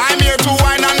 I'm here to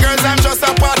wine and girls, I'm just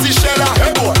a party sheller.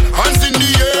 Hands in the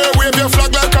air, wave your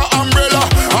flag like an umbrella.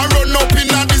 I run up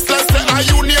in a this like say, are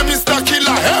you near Mr.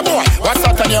 Killer? Hey boy, what's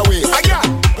that on your waist?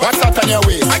 What's that on your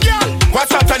waist? What's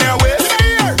that on your waist?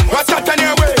 What's that on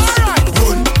your waist?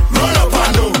 Run up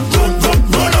and down.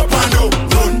 Run up and down.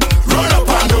 Run up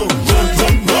and down. Run up and down. Run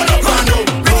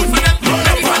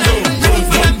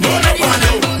up and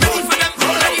down. Run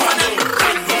up and down.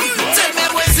 Tell me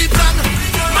where's the plan?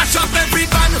 Mash up every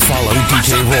band. Follow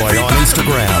DJ Roy on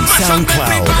Instagram,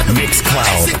 SoundCloud,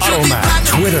 Mixcloud, Automac,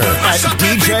 Twitter at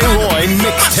DJ Roy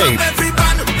Mixtape.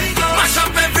 Mash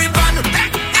up every band.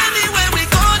 Anywhere we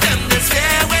go, them this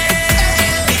way.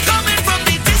 We coming from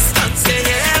the distance, say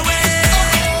yeah way.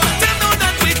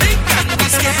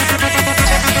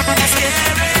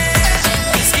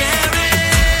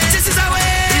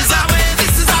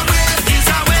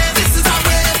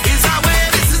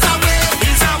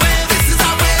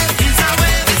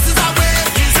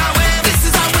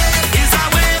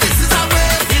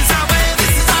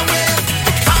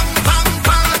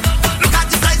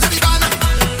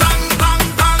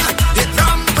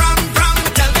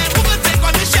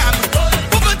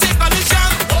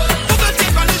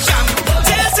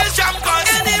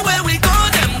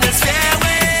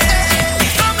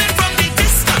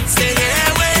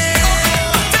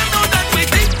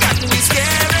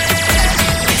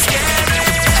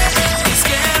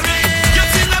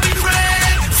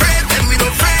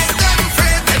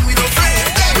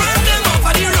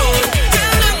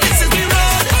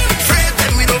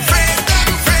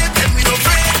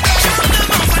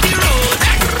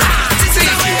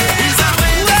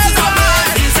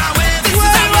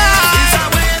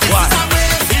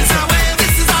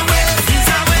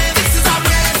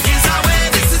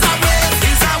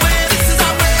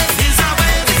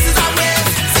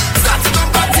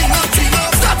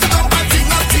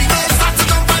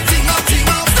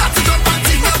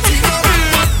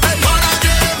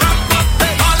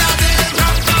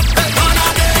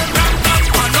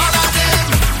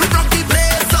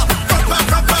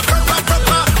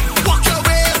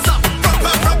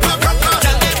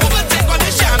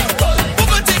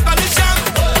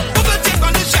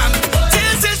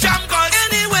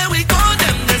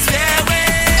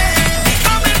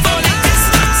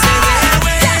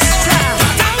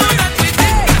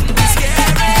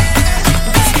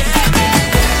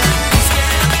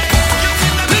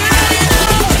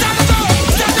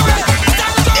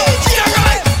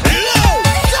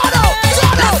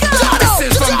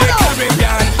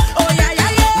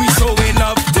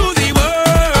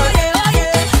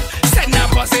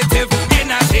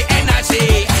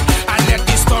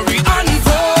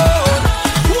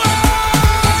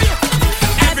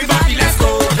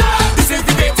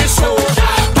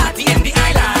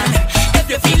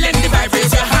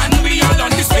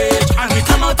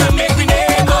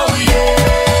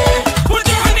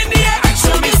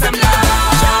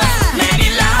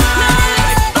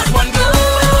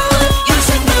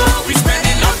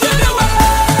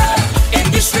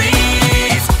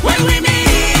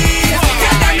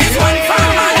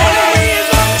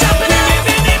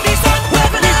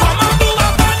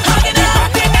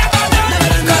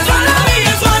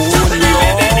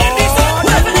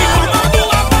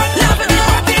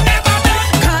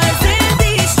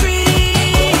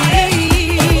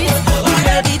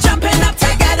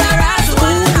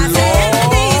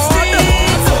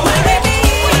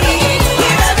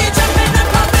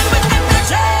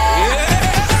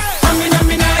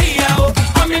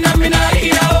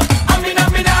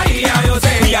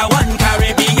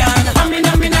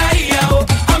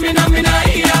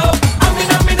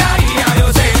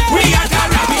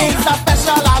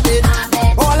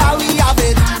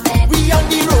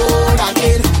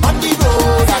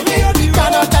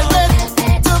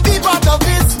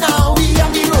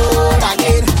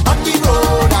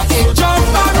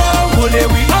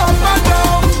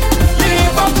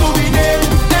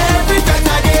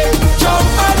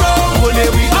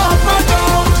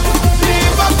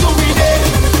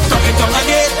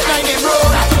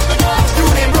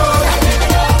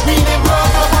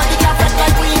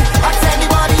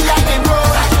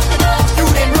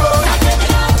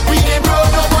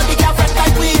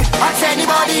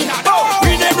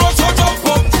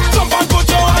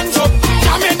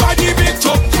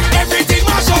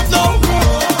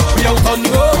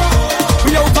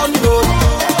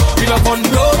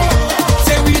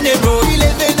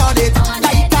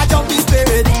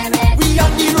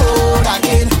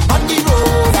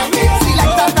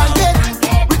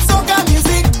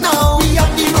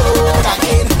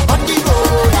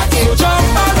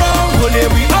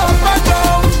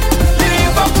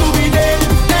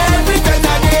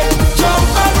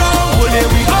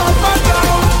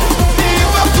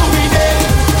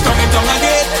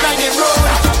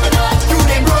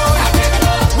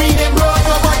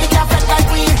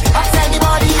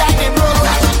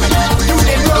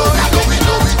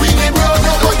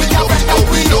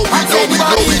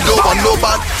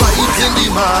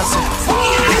 mass.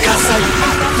 Because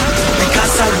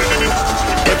I,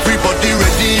 everybody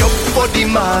ready up for the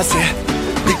mass.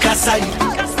 Because I,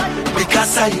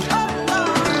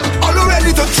 all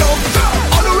ready to jump,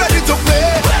 all ready to play,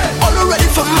 all ready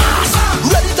for mass,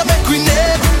 ready to make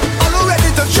grenade, all ready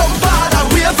to jump hard and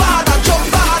wave hard and jump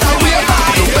hard and wave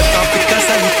hard. So better because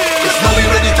I, cause now we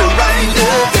ready to ride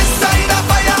it. This side of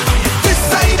fire, this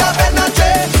side of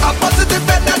energy, a positive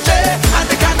energy, and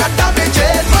the kind of damage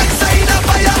it. My side of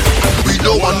fire, we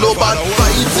don't want no bad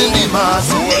vibes in the mass.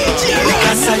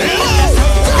 Because I,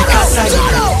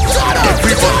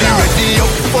 everybody ready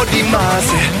up for the mass.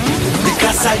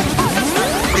 Because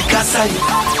I,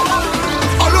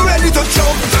 all ready to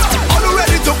jump, all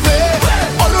ready to play,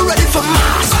 all ready for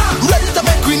mass, ready to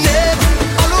make grenade,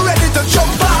 all ready to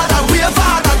jump hard and wave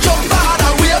hard and jump hard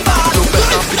and wave hard. No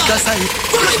better because I,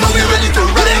 now we ready to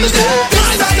ride it. This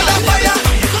side of fire,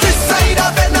 this side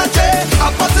of energy, a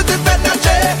positive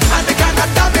energy, and the kind of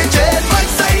damage it. My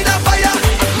side of fire,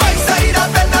 my side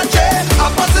of energy, a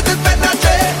positive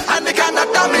energy, and the kind of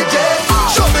damage it.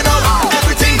 Show me now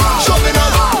everything, show me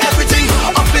now everything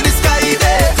up in the sky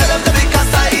there. Tell them the bigger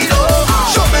side, oh.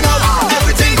 Show me now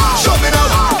everything, show me now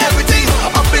everything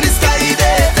up in the sky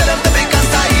there. Tell them the bigger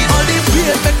side. All the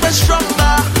pain make me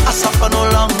stronger, I suffer no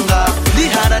longer. The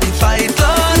harder the fight,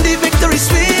 Lord, the victory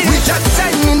sweet. We just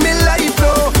time in me life,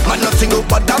 no, man, nothing go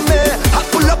bother me. I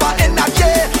full of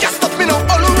energy, can't stop me now.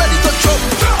 All ready to jump,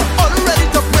 all ready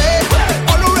to play,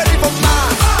 all ready for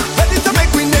mass, ready to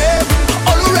make we name,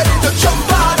 all ready to jump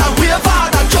hard and wave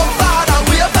hard and jump hard and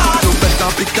wave hard. No better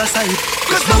because I,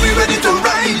 cause now we ready to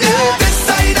ride it. This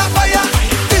side of fire,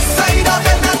 this side of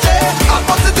energy, a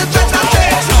positive energy,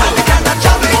 and the kind of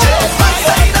challenge is my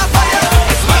side of fire,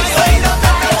 it's my side of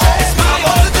energy, it's my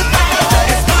positive energy,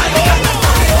 it's my kind of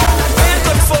fire. Rain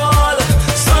could fall,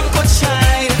 sun could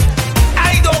shine,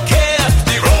 I don't care,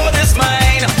 the road is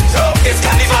mine. So it's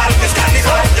carnival, it's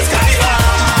carnival, it's carnival.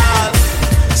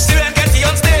 Serengeti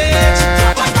on stage,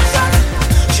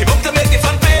 she booked to make the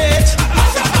front page.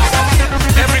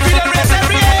 Every video race,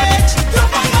 every age.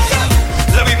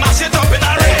 Let me mash it up in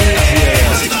a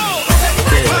race.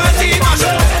 Party mash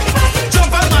up,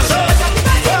 jump and mash up.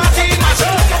 Party mash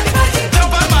up,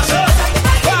 jump and mash up.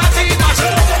 Party mash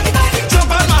up,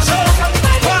 jump and mash up.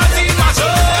 Party mash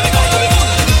up.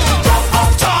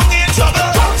 Tongue in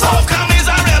trouble, soca is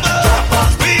a rebel.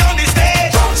 We on the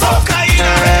stage, soca in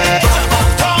a rage.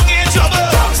 Tongue in trouble,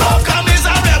 soca is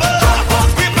a rebel.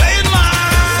 We playing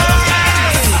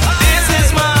mass. This is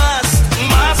mass,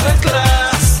 master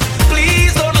class.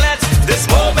 Please don't let this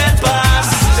moment pass.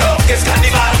 So it's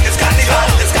carnival, it's carnival,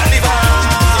 it's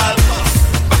carnival.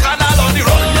 Bacchanal on the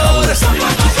road.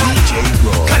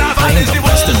 Carnival Playing is the the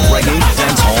best in word. reggae,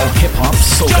 dancehall, hip-hop,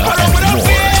 soca, and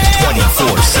more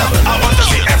 24/7. I want to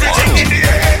see everything in the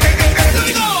air.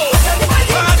 Go!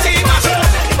 Party mash up,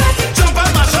 jump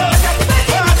and mash up.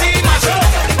 Party mash up,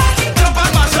 jump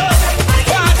and mash up.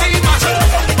 Party mash up,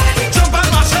 jump and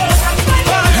mash up.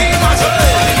 Party mash up.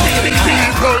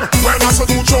 People, when I say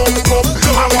to jump up,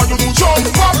 I want you to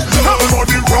jump up.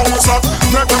 Everybody bounce up,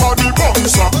 everybody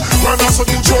bounce up. When I say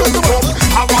to jump up,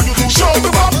 I want you to jump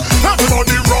up.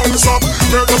 Everybody bounce up,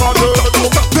 everybody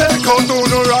take on no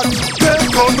rat,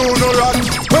 take on no rat.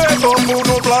 Wake up,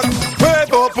 no black,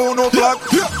 wake up, no black.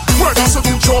 When I say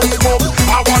to jump up,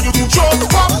 I want you to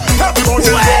jump up.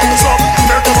 Everybody bounce up,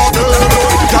 everybody.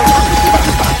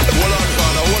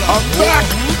 I'm back.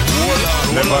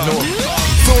 Never know.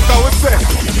 So that we say,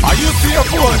 are you see a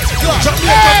boy?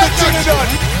 Jamaica to Trinidad.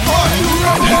 Are you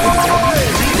ready?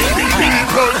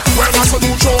 People, when I say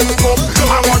to jump up,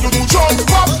 I want you to jump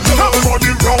up.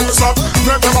 Everybody bounce up,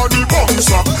 everybody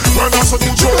bounce up. When I say to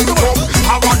jump up,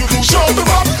 I want you to jump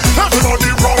up.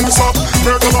 Everybody bounce up,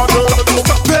 everybody.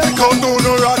 Take on no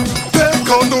rat, take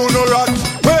on no rat.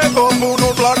 Wake up, no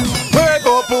black, wake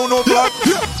up, no black.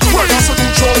 When I say to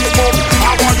jump up,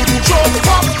 I want you to jump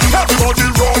up. Everybody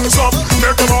runs up,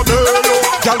 make them all day.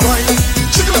 Y'all wine,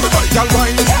 jiggle everybody. Y'all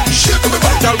wine, shake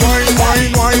everybody. Y'all wine,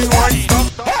 wine, wine, wine.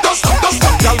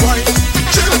 Stop. Y'all wine,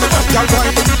 jiggle everybody. Y'all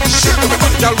wine, shake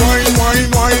everybody. Y'all wine, wine,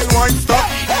 wine, wine. Stop.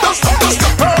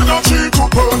 Energy to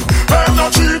burn,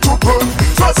 energy to burn.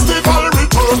 Festival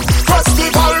return,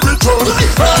 festival return.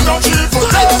 Energy for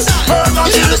dance,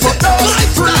 energy for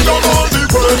dance. Freedom all the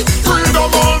way, freedom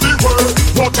all the way.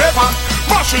 Whatever,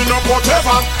 mashing up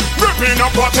whatever, ripping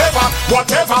up whatever,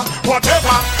 whatever.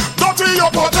 Dirty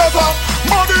up whatever,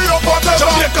 money up whatever.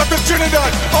 Jamaica to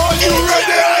Trinidad, are you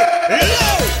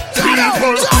ready?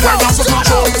 People, when I say to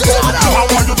jump up, I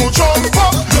want you to jump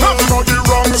up. Everybody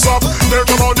runs up,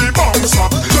 everybody bounce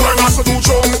up. When I say to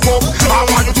jump up, I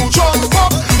want you to jump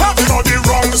up. Everybody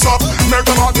runs up, make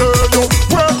them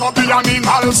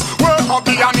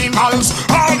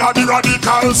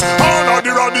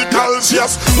girls,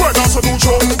 yes. When I say to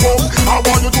jump up, I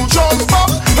want you to jump up.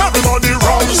 Everybody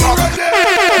rise up. Now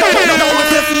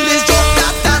if you feel this jump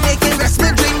that they can rest me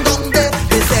drink down there.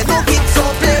 They say no kids so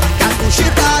play, can't push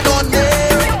it hard on me.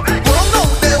 Go down now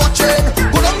they watching,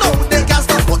 go down now they can't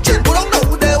stop watching. Go down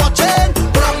now they watching,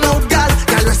 go down now girl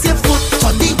rest your foot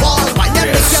on the wall. Why you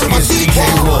make your body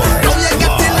fall? Now you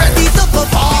getting ready to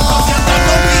perform. Because you don't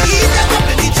know we eat them up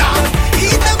in the jam,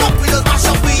 eat them up with us mash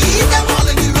up, we eat them all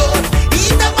in the road.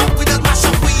 Eat them up with us mash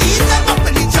up, we eat them up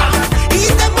in the jam,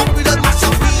 eat them up with us mash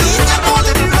up, we eat them all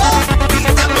in the road.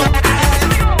 Eat them up.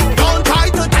 Don't try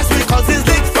to test me 'cause it's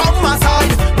lit from my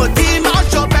side, but team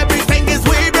mash up everything is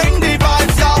we bring the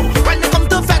vibes out. When it come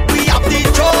to fact we have the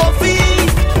trophy.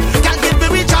 Can't give me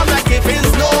we jam like if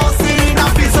it's no scene. I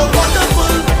feel so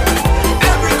wonderful.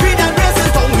 Every creed and race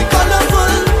is done we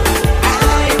colorful.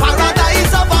 Aye,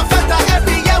 paradise of a feta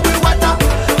every year we wetter.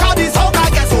 'Cause this song I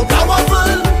get so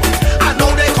powerful. I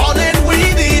know they calling we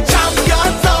the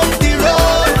champions of the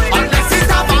road. Unless it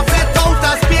have a fet out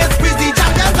of space, we the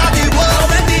champions of the world.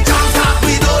 When the jam start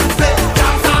we don't play,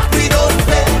 jam start we don't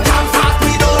play, jam start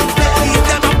we don't play. Eat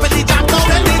them up in the jam now.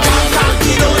 When the jam start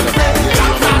we don't play,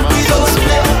 jam start we don't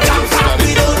play, jam start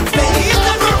we don't play. Eat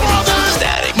them up.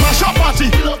 Static. Mash up party,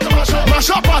 mash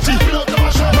up party,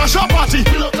 mash up party,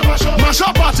 mash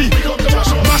up party,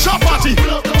 mash up party,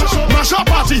 mash up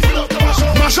party,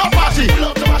 mash up party,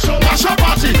 mash up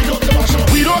party.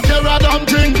 We don't care a damn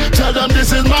thing. Tell them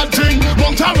this is my thing.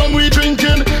 Monk rum we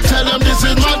drinking. Tell them this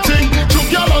is my thing.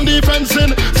 Chook y'all on the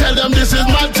fencing. Tell them this is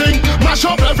my thing. Mash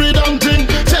up every damn thing.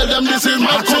 Tell them this is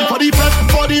my thing. For the fest,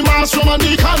 for the maelstrom and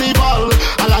the carnival.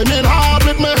 And I'm in hard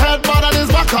with my head, but that is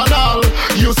bacchanal.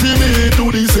 You see me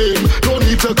do the same. Don't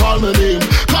need to call my name.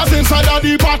 'Cause inside of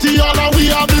the party, all of we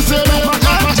have the same.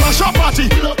 Mash up party,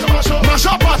 mash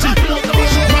up party,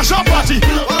 mash up party,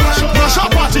 mash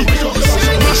up party,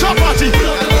 mash up party,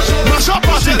 mash up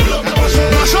party,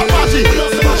 mash up party,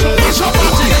 mash up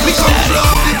party. We come to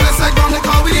love the place like down the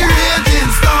car with the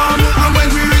raging storm. And when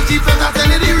we reach the place, I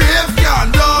tell you the rave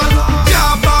can't done.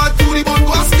 Yeah, bad to the bone,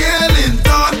 go scaling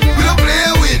down. We don't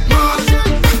play with much.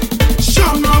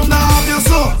 Show them now have your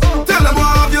soul. Tell them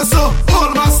what have your soul.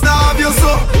 All must have your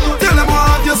soul. Tell them what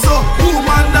have your soul.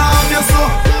 Woman now have your soul.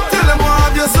 Tell them what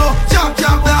have your soul. Jump,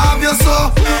 jump now have your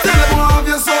soul. Tell them what have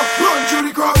your soul. Run through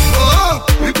the crowd. Oh,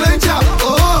 we playing jump.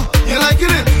 Oh, you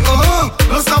liking it? Oh,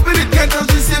 no stopping it. Can't touch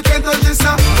this here, can't touch this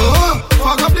now. Oh,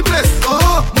 fuck up the place.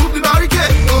 Oh, move the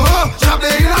barricade. Oh, jump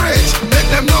there in a rage. Let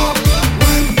them know.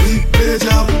 When we play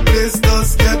jump, place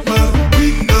does get mad.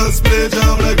 We does play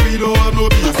jump like we don't have no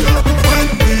beef. When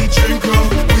we drink rum,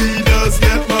 we does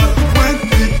get mad. When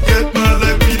we get mad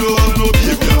like we don't have no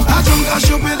beef. I drunk, I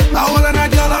stupid. I hold a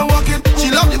night girl, I walk it. She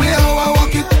love the way how I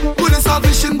walk it. Put a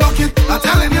salvation bucket. I'm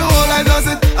telling you all I does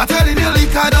it. I'm telling you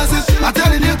Lika does it. I'm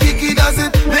telling you Kiki does it.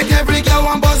 Make every girl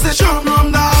want buzz it. Show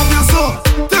them now have your soul.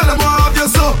 Tell them what have your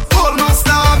soul. All must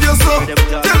have your soul.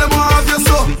 Tell them what have your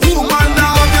soul. Woman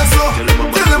now have your soul.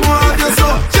 Tell them what have your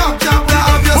soul. Jump, jump now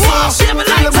have your soul.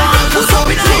 Tell them what have your soul.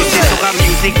 Soca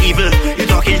music evil, you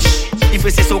talking shh. If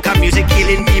you say soca music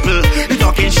killing people, you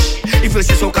talking shh. If you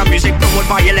say soca music promote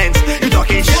violence, you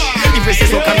talking shh. If you say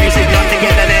soca music not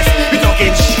togetherness, you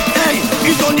talking shh. Hey,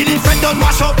 you don't need it, friend don't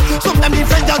mash up. Sometimes the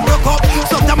friend just broke up.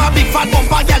 Sometimes a big fat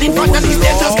bumper girl in front of the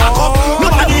stage just cock up.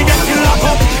 Nobody gets you lock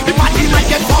up. The party might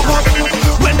get fucked up.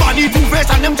 When body two-face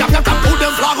and them jam them can pull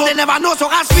them flag up. They never know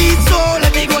soca sweet, so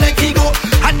let me go, let me go.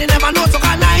 And they never know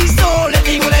soca nice, so let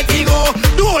me go, let me go.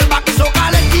 Do all back the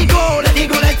soca, let me go, let me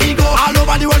go, let me go. All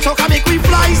over the world soca make we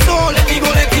fly, so let me go,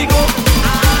 let me go.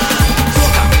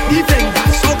 Soca,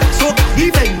 defenders, soca, soca,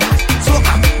 defenders,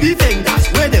 soca, defenders.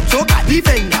 Where them soca,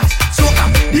 defenders, soca,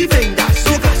 defenders,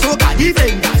 soca, soca,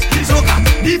 defenders, soca,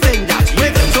 defenders.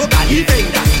 Where them soca,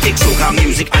 defenders. Take soca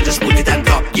music and just put it on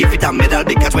top. Give it a medal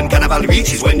because when carnival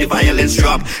reaches, when the violence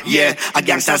drop. Yeah, a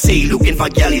gangster say looking for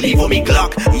girl, he leave on me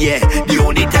Glock. Yeah, the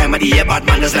only time of the year bad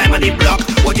man is lime on the block.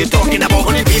 What you talking about?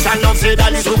 Only peace and love, say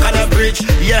that is soca the bridge.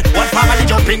 Yeah, one family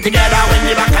jumping together when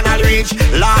the back canal reach.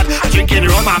 Lord, I drinking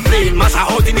rum and playing massa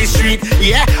out in the street.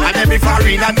 Yeah, and every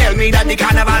foreigner tell me that the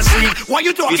carnival sweet. What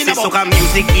you talking about? You say soca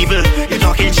music evil, you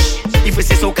talking shh. If you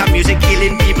say soca music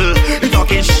killing people, you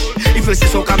talking shh. If you say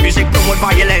soca music promote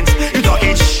violence, you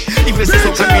talking shh. If you say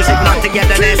soca music not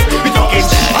togetherness, you talking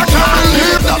shh. I can't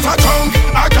believe that I drunk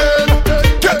again.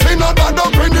 Getting up and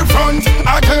up in the front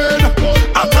again.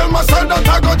 I tell myself that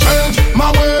I go change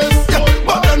my ways, yeah.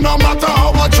 But then no matter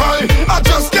how I try, I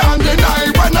just can't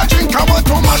deny. When I drink I want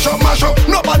to mash up, mash up.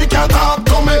 Nobody can talk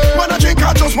to me. When I drink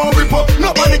I just want to rip up.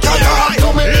 Nobody can talk to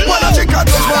me. When I drink I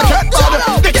just want to get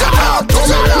better. They can't talk to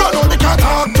me. No, they can't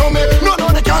talk to me. No,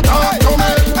 they can't talk to me.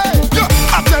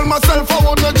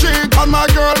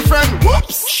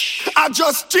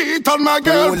 just cheat on my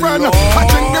girlfriend. I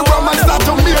drink the rum and start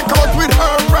to make out with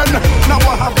her friend. Now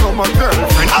I have no more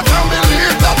girlfriend. I can't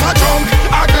believe that I drunk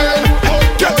again.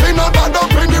 Getting a bad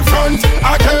up in the front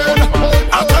again.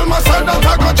 I tell myself that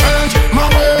I got change my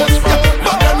ways,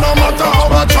 but then no matter how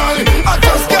I try, I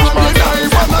just can't deny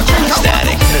when I drink a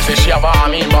static. This is she have a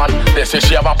army man. This is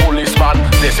she have a policeman.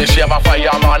 This is she have a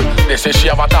fireman. This is she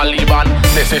have a Taliban.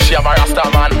 This is she have a Rasta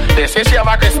man. This is she have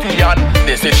a Christian.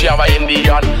 This is she have a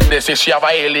Indian. This is she have a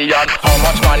alien. How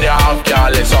much man you have,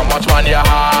 girl? Is how much man you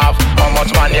have? How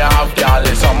much man you have, girl?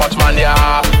 Is how much man you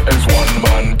have? It's 1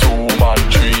 man, 2 man,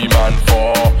 3 man,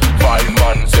 4, 5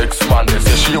 man, 6 man. This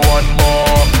is she one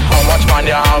more. How much man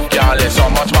you have, girl? Is how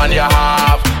much man you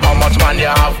have? How much man you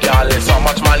have, girl? Is how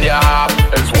much man you have?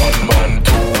 It's 1 man,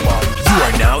 2 man. You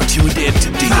are now tuned in to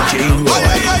DJ Roy.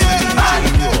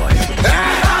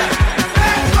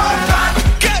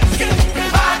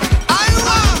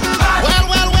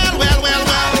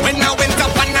 When I went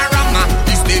up Panorama,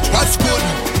 the stage was good.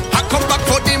 I come back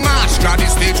for the march, now the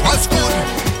stage was good.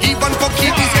 Even for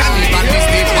Kitty's Carnival, the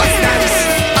stage was nice.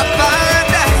 A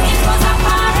paradise.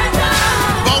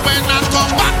 But when I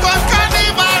come back on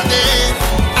Carnival Day,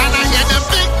 and I hear the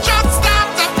big drum start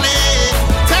to play,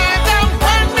 tell them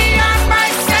when me and my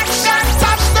section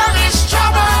touch there is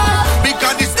trouble.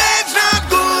 Because the stage not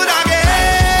good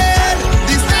again.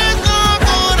 The stage not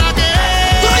good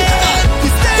again. The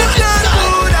stage not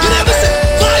good again.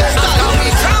 Now we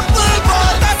trample for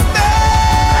the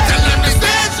stage. Tell them the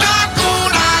stage not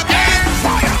good again.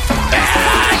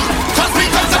 Cause we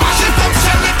come to mash it up,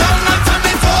 shell it down and turn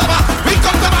it over. We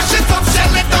come to mash it up,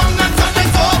 shell it down and turn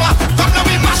it over. Come now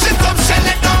we mash it up, shell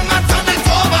it down and turn it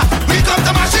over. We come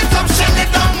to mash it up, shell it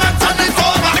down and turn it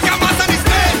over. Make a mass on the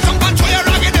stage, jump and throw your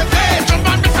rag in the face. Jump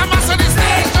and make a mass on the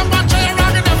stage, jump and throw your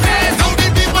rag in the face. Now the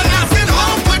people asking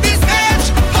how could this stage,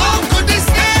 how could this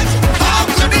stage, how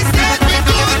could this stage be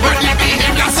good when the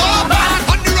behavior so bad?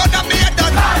 On the road that me a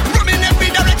done, roaming every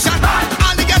direction.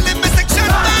 All the girls in my section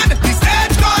done. The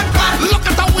stage gone bad. Look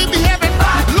at how we behaving.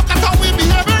 Look at how we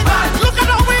behaving. Look at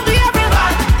how we behaving.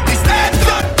 The stage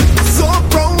done. So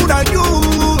proud of you.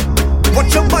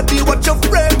 Watch your body, watch your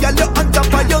frame, girl, you're on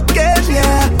top of your game,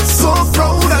 yeah. So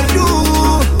proud of you.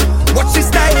 Watch the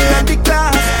style and the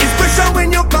class. It's pressure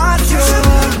when you pass you.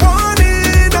 1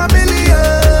 in a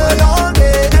million, all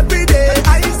day, every day.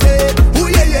 I say, ooh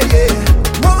yeah yeah yeah.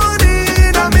 1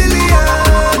 in a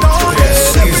million, all day,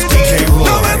 every day.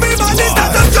 Now everybody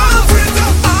start to jump.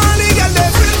 All the girls they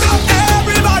freeze up.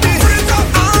 Everybody freeze up.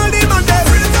 All the man they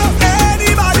freeze up.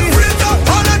 Anybody freeze up.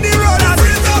 All on the road and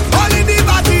freeze up. All in the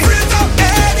party freeze up.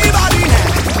 Anybody,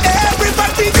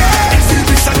 everybody there.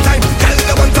 Exhibition time, tell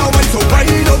them what I want, so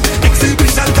wind up.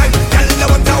 Exhibition time, tell them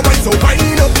what I want, so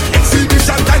wind up.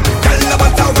 Exhibition time, tell them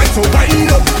what I want, so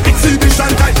wind up.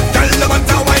 Exhibition time, tell them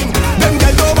what I want. Them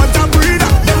girls don't want a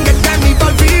breather, them get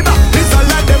carnival fever. This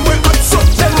all of them will hot so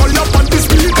them all up on the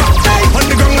speaker. Hey, on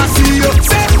the ground I see you,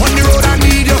 say on the road I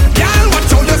need you. Girl,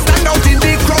 watch how you stand out in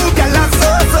the crowd. Girl, I'm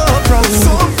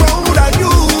so proud of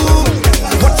you.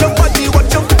 Watch your body,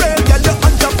 watch your frame, girl, you're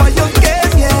on top of your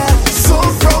game, yeah. So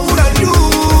proud of you.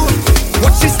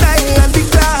 Watch the style and the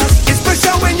class. It's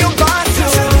pressure when you pass you.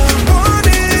 1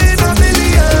 in a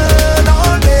million,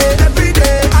 all day, every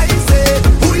day. I say,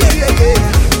 ooh yeah yeah yeah.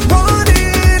 1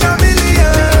 in a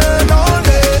million, all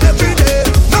day, every day.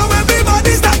 Now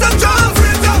everybody start to jump.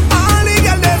 Freeze up, all the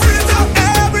girls they freeze up.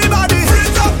 Everybody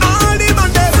freeze up, all the man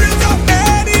they freeze up.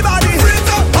 Anybody freeze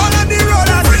up, all on the road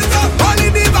and freeze up. All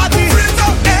in the party freeze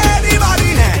up. Anybody,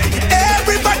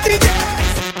 everybody.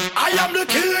 I am the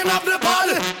king of the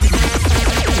party.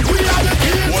 We are the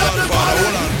kings of the party.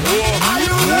 Are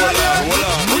you ready?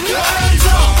 Put your hands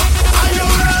up. Are you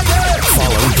ready?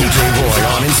 Follow DJ Roy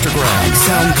on Instagram,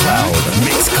 SoundCloud,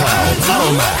 Mixcloud,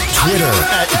 Automac, Twitter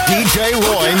at DJ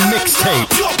Roy Mixtape.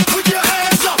 Jump, put your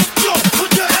hands up. Jump,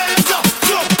 put your hands up.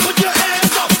 Jump, put your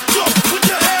hands up. Jump, put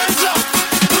your hands up.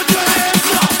 Put your hands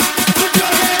up.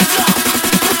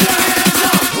 Put your hands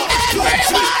up. Put your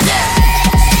hands up.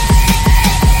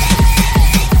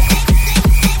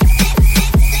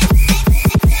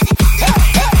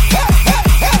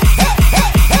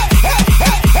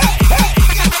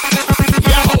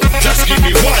 Just give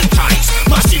me 1 time,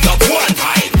 mash it up 1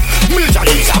 time. Milton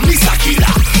is a Mr.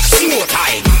 Killer, slow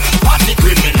time. Party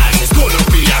criminal.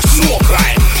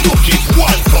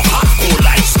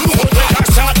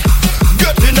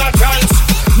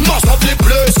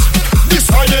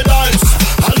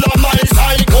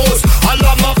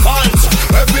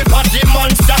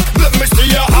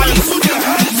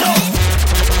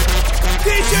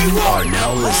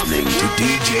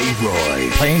 Roy,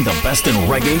 playing the best in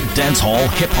reggae, dancehall,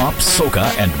 hip-hop, soca,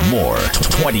 and more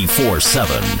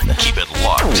 24/7. Keep it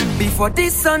locked. Before the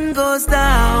sun goes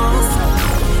down,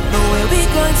 no way we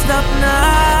gonna stop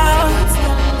now.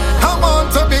 I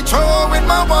want to be throwing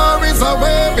my worries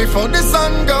away before the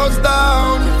sun goes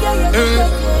down.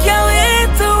 Can't wait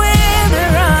to win the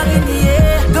wrong in the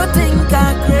air. Don't think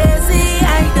I'm crazy,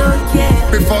 I don't care.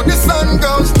 Before the sun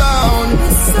goes down.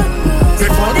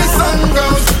 Before the sun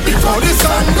goes. Before the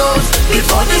sun goes.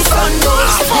 Before the sun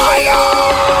goes. Fire!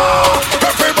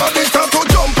 Everybody start to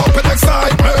jump up in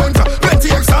excitement. Plenty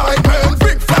excitement.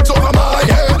 Big flags over my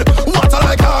head. Water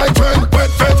like hydrant.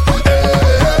 Wet, wet.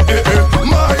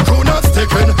 My crew not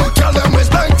sticking. Tell them it's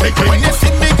like ticking. When you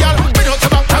see me, girl, bring out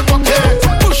your back and walk it.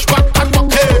 Push back and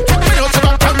walk it. Bring out your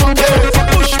back and walk it.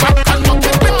 Push back and walk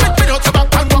it. Bring out your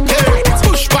back and walk it.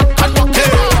 Push back and walk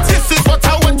it. This is what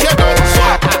I want you to do.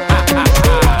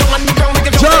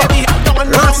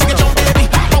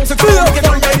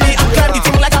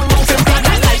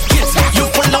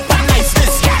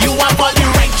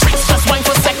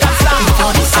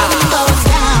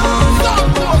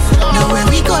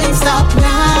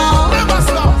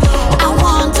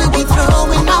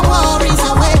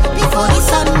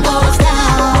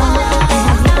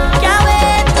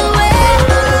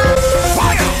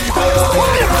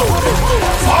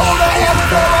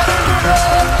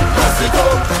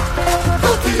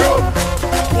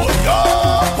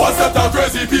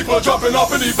 People jumping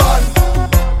up in the van.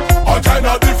 All kind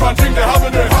of different things they have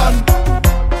in their hand.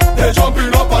 They're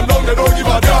jumping up and down, they don't give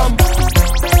a damn.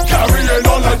 Carrying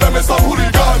on like them is some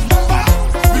hooligan.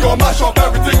 We gon' mash up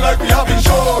everything like we have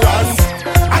insurance,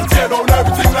 and tear down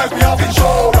everything like we have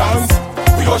insurance.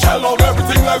 We gon' shell out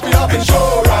everything like we have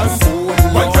insurance.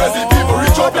 When crazy people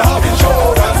reach up, they have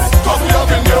insurance, cause we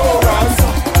have endurance.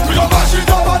 We gon' mash it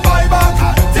up and buy back.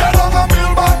 Tear down and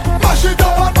build back. Mash it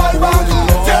up and buy back.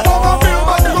 Tear down and build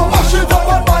back. Mash it up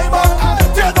and buy back.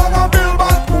 Tear down and build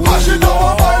back. Mash it up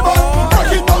and buy back.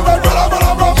 Break it down and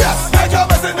run. Yes, make a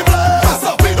mess in the place. That's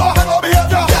up, we don't have no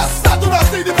behavior. Yes, that do not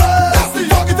see the place. That's the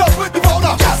fuck it up with the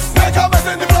powder. Yes, make a mess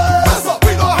in the place. That's up,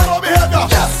 we don't have no behavior.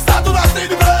 Yes, that do not see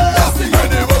the place. That's the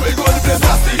anywhere we go in the place.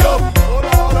 That's the up,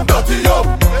 dirty up.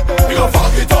 We gon'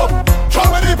 fuck it up. Try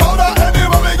with the powder.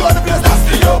 Anywhere we go in the place. That's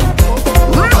the up,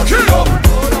 dirty up.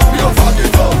 We gon' fuck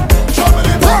it up. Try with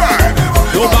the powder.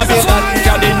 No Babylon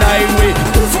can deny we.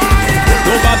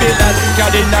 No Babylon can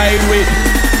deny we.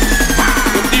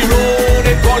 The road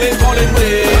is calling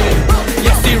way.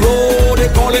 Yes, the road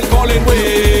is calling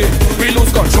way. We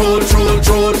lose control.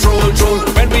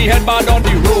 When we head bad on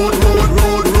the road.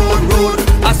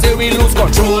 I say we lose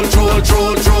control.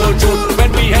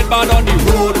 When we head bad on the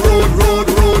road.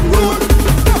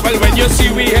 Well, when you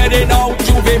see we heading out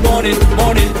Juve morning,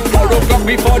 4 o'clock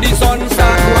before the sun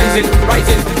starts rising.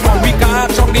 From we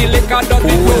can't chop the liquor, done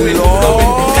the flowing.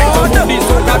 Take some of the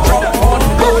soda drop on,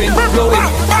 blowing.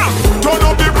 Turn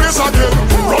up the place again,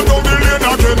 run down the lane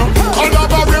again,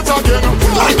 collaborate again,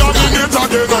 and dominate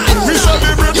again. We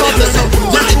celebrate again.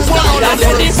 We move on and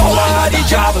let the power of the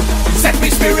job set me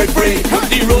spirit free.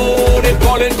 The road is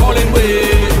calling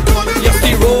way. Yes,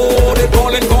 the road is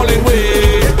calling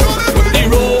way. The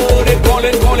road is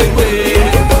calling way.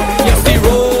 Yes, the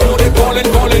road is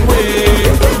calling way.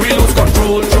 We lose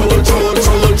control.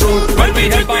 When we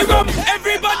head back up,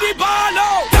 everybody ball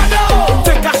out.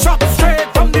 Take a shot straight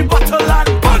from the bottle and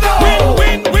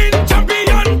win,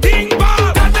 champion thing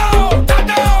ball.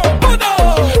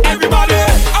 Everybody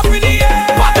up in the air,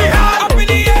 up in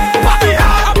the air,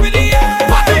 up in the air,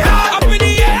 up in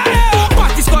the air.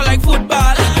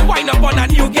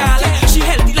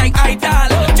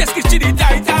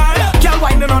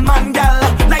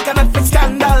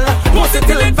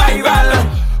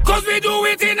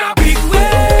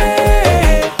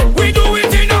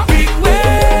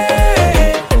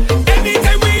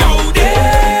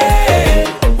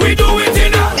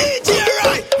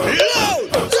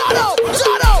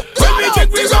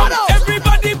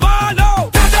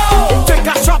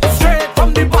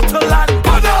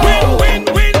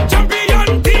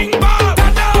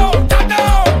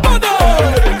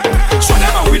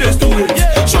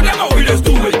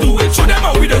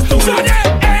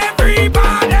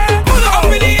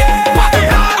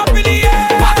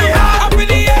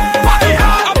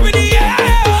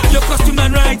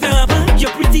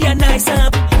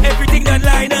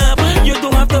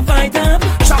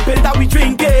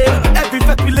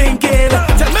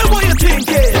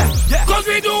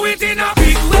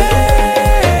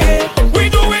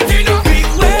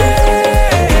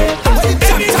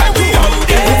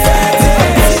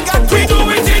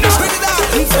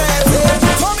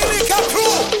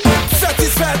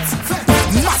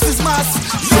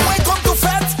 mass. You ain't come to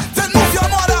fete, then move your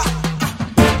mother.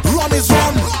 Rum is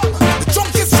rum, the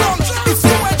drunk is drunk. If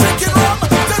you ain't drinking rum,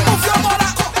 then move your mother.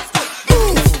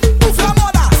 Move your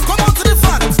mother. Come on to the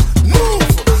front. Move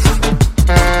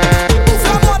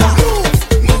your mother.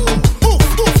 Move.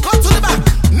 Come to the back.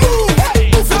 Move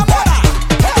your mother.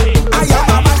 I am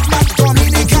a mad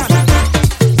Dominican.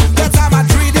 That I'm a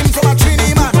reading from a Trini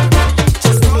man.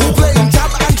 Who playing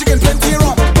jab and drinking plenty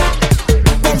rum.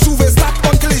 Come Juve start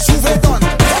until it's Juve done.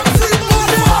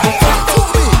 Everybody, come to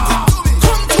me.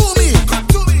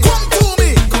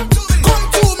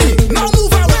 Now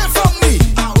move away from me.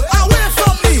 Away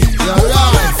from me.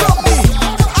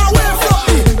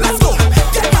 Let's go.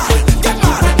 Get mad.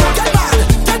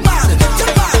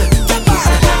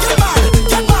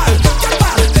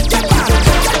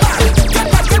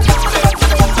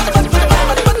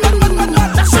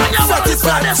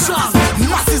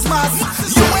 Mass is mass.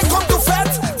 You ain't come to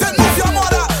fete, then move your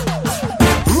mother.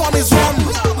 Rum is rum,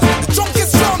 the drunk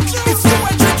is drunk. If you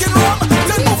ain't drinking rum,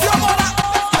 then move your mother.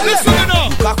 Listen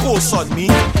up. You got course on me.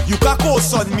 You got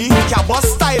course on me. Can't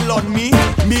bust style on me.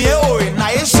 Me a oin,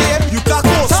 I ain't shame. You got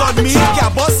course on me.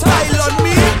 Can't bust style on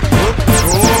me.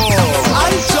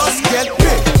 I just get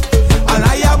paid, and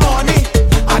I am money,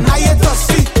 and I ain't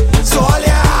thirsty. So all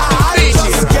I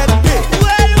just get paid,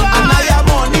 and I am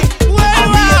money, and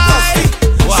we ain't thirsty.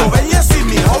 So when you see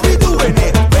me, how we doing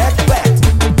it? Back.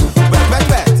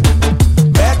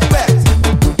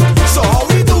 So how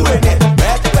we doing it?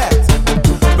 Back.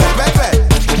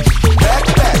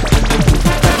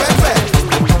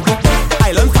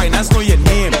 Island Finance know your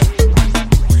name.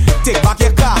 Take back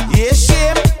your car, yeah,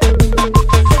 shame.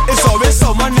 It's always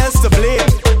someone else to blame.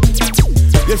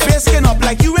 Your face skin up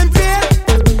like you in pain.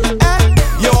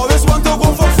 You always want to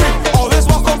go for free, always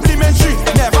want complimentary.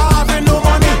 Never having no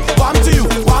money. Warm to you.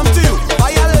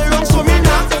 Buy a little lunch for me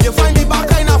now. You find the back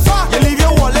kinda far. You leave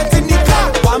your wallet in the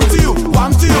car. Warm to you.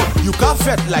 You can't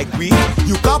fat like we,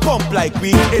 you can't pump like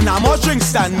we. In a more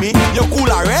drinks than me, your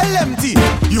cooler empty.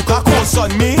 You can't course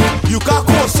on me, you can't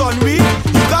course on me.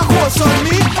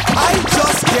 I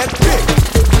just get paid,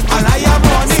 and I am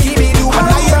money, and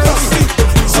I am thirsty.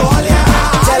 So all I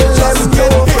just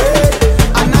get paid,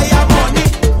 and I am money,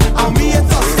 and we ain't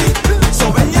thirsty. So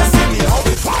when you see me, how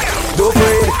we fire? Don't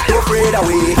afraid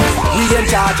away. We in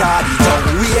charge of the town,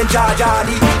 we in charge of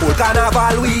the whole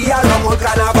carnival. We are long whole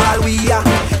carnival.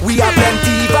 We are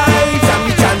plenty vibes and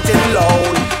we chanting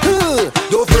loud.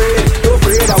 Don't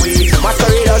afraid away.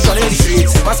 Masqueraders running the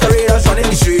streets. Masqueraders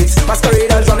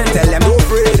running. Tell them don't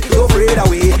afraid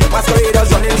away.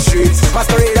 Masqueraders running the streets.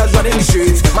 Masqueraders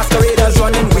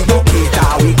running. We don't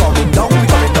cater. We coming down. Don't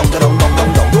cater.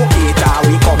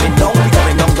 We coming down.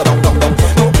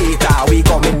 Don't cater. We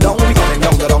coming down. Don't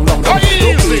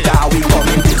cater. We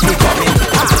coming.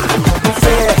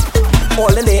 Fair.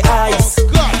 All in their eyes.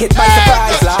 Hit by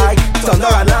surprise like thunder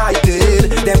and lightning.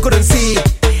 Them couldn't see.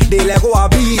 They let go of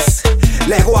beast.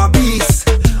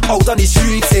 Out on the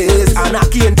streets is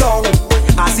anarchy in town.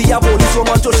 I see a police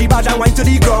woman throw she badge and wind to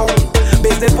the ground.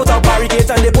 Business put up barricades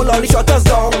and they pull all the shutters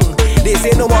down. They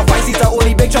say no more 5-seater,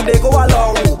 only big truck they go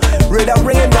along. Rhythm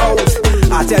ringing out.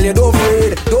 I tell you don't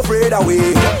afraid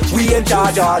away. We in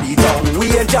charge of the town.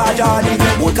 We in charge of the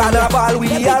whole carnival. We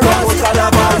are on whole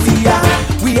carnival.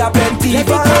 We are plenty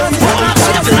vibes.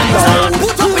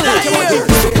 Put up in here.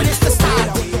 When it's the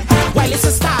start, while it's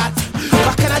a start,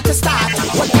 what can I to start?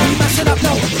 What we mashing up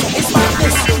now? It's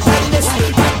madness.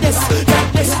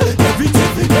 Everything.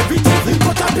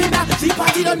 Put up in the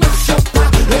party don't mash up.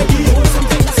 Ready?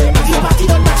 The party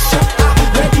don't mash up.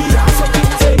 Ready?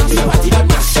 The party don't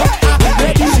mash up.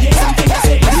 Ready?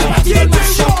 The party don't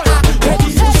mash up. Ready?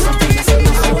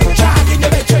 Charge in the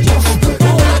bedroom.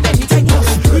 Hold on anything.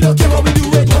 We don't care what we do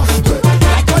it.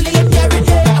 Like only in here.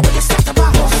 I want you start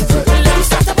about. Let me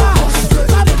start about.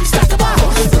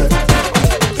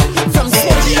 From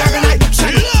City Organite.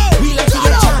 We like to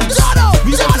get chance.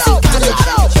 We like to see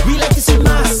college. We like to see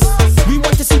mass. We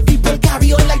want to see people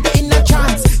carry on like they're in a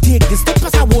trance.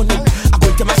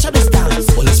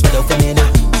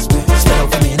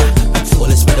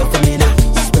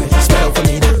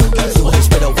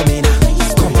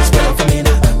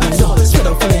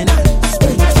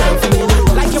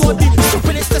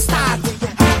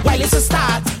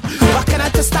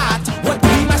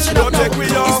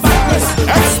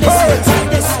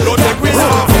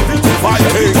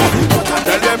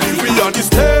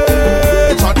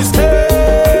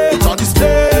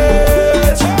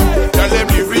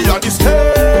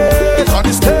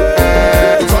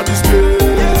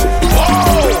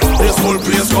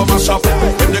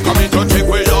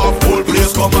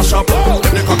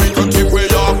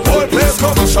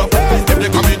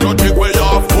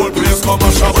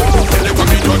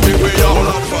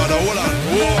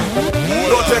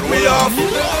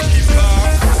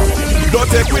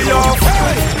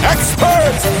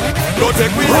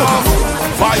 make me laugh.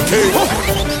 Fighting,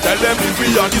 tell them if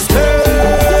we on the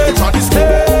stage, on the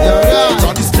stage,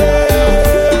 on the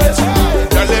stage.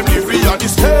 Tell them if we on the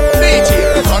stage,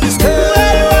 on the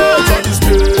stage, on the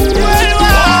stage.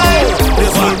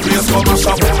 This whole place come a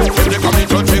shop. If they come in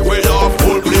to take way off,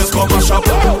 whole place come a shop.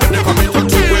 If they come in to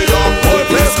take way off, whole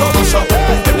place come a shop.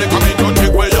 If they come in to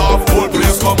take way off, whole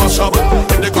place come a shop.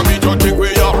 If they come in to take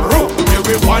way off, give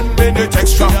me 1 minute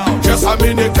extra, just a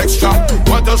minute extra.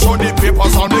 Want to show the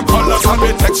papers on the colors and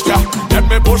the texture. Let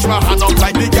me push my hand up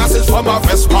like the gases from a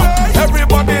Vespa.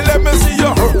 Everybody let me see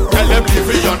you. Tell them leave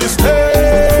me on the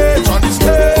stage, on the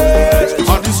stage,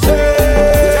 on the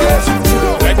stage.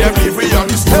 Let them leave me on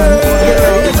the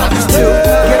stage, on the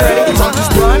stage, on the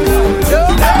stage.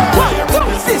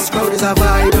 This crowd is a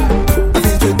vibe. I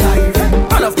feel to dive.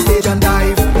 All off the stage and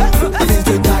dive. I feel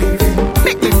to dive.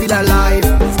 Make me feel alive.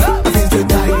 I feel to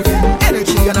dive.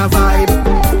 Energy and a vibe.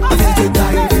 I feel to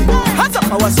dive. Hands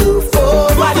up, our surf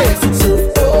over this,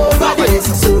 surf over this,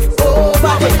 surf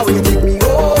over this. How you take me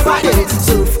over this,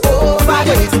 surf over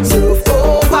this, surf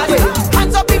over this.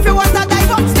 Hands up if you want to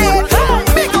dive up stage.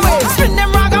 Make a wave, spin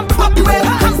them rag and pick up the wave.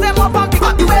 Hands them up and pick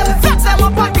up the wave. Flex them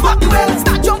up and pick up the wave.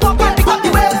 Start jump up and pick up the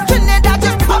wave. Trinidad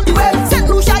just pick up the wave. St.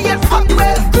 Lucia yeah pick up the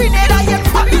wave. Grenada yeah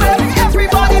pick up the wave.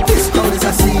 Everybody this crowd is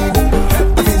a scene.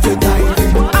 I feel to dive.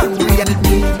 Angry and it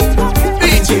mean.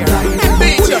 DJ dive.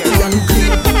 Put up the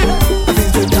unclean. I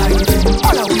feel to dive.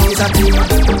 All our ways are clean. I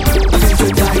feel to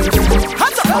dive.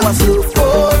 Hands up our surf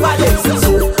over this, surf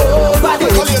over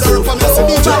this, surf over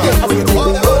this. How you do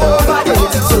over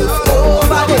this, surf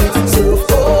over this,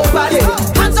 surf over this.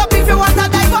 Hands up if you want to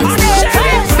dive up stage.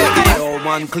 Yo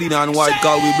man, clean and white,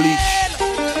 girl we bleach.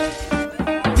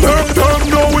 Let them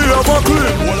know we have a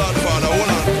clean.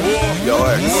 Yo,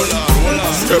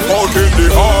 step out in the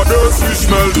hardest, we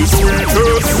smell the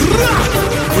sweetest.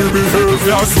 We behave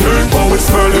as stink, but we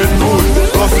smelling good.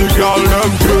 Plus the girl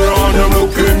them pure and them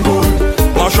looking good.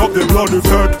 Mash up the bloody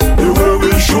fat, the way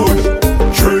we should.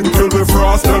 Drink till we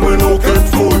frost and we looking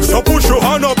food. So push your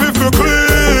hand up if you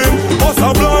clean. Bust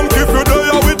a blank if you're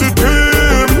there with the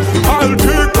team. I'll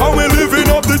take how we living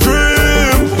up the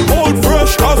dream. Old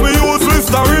fresh cause we use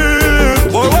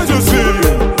Listerine. Boy, what you see?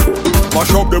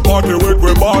 Mash up the party with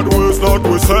we bad ways that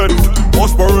we send.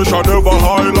 Aspiration never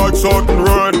high like certain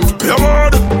rent. Yeah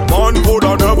man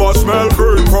coulda never smell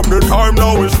great from the time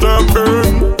now we step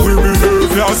in. We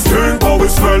behave as stink but we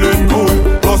smelling good.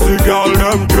 Plus the girl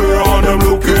them pure and them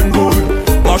looking good.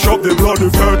 Mash up the bloody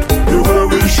fat the way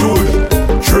we should.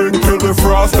 Drink till we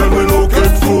frost and we looking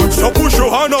food. So push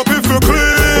your hand up if you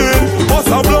clean.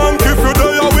 Bust a blank if you're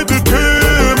there with the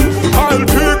team. I'll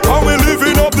take how we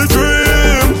living up the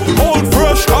dream. Old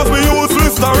fresh cause we use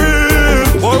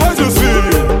Listerine. Boy, what you see?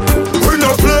 We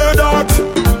no play that.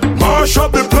 Mash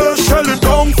up the place, shell it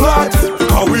down flat.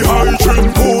 How we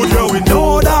hygiene good, yeah we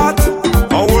know that.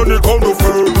 And when it come to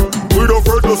food, we don't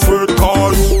afraid to sweat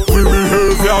cause we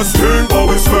behave as stink but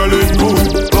we smelling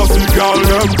good. Plus the girl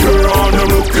them pure and them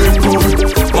looking good.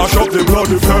 Mash up the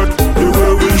bloody fat, the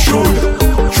way we should.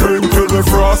 Drink till we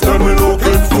frost and we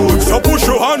looking food. So push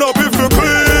your hand up if you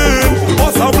clean.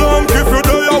 Bust a blank if you're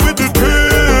there with the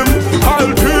team.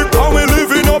 I'll take how we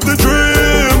living up the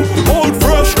dream. Old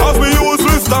fresh cause we use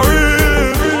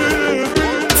Listerine.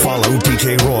 Follow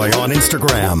DJ Roy on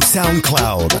Instagram,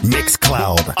 SoundCloud,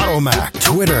 Mixcloud, Automac,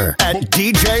 Twitter at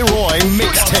DJ Roy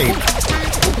Mixtape.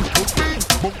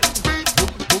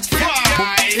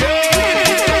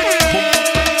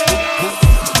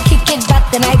 Kick it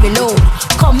back then I reload.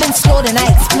 Come in slow then I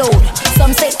explode.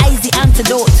 Some say I's the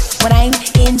antidote. When I'm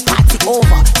in, party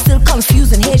over. Still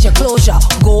confusing, here's your closure.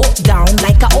 Go down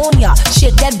like I own ya.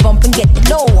 Shit that bump and get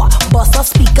lower. Bust a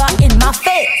speaker in my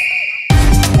face.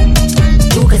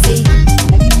 You can see,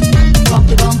 bump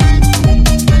the bump.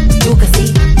 You can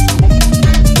see,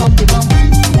 bump the bump.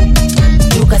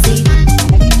 You can see,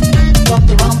 bump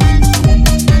the bump.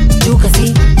 You can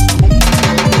see,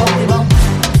 bump the bump.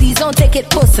 Please don't take it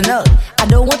personal. I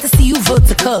don't want to see you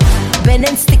vertical. Bend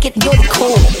and stick it, you're the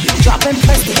code. Drop and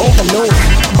press the overload.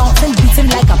 Bouncing, beating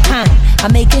like a pan.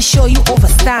 I'm making sure you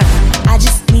overstand. I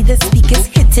just need the speakers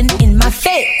hitting in my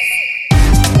face.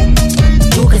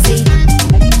 You can see,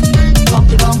 bump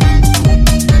the bump.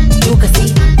 You can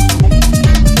see,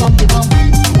 bump the bump.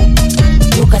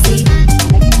 You can see,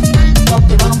 bump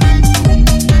the bump.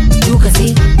 You can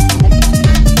see,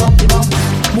 bump the bump.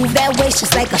 Move that waist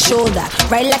just like a shoulder.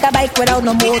 Ride like a bike without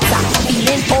no motor.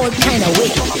 Feeling old kind of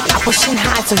way. I push him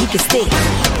hard so he can stay.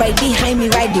 Right behind me,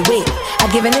 ride the way.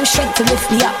 I giving him strength to lift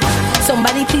me up.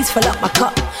 Somebody please fill up my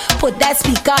cup. Put that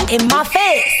speaker in my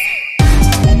face.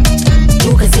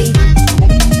 You can see,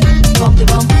 bump the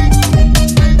bump.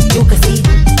 You can see.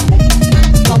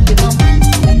 Pump the bum.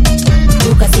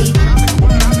 You can see.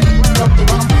 Pump the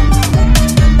bum.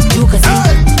 You can see.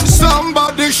 Hey,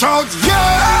 somebody shout, yeah,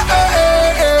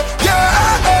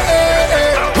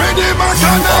 You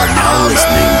are now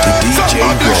listening to DJ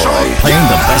Roy, playing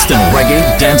the best in reggae,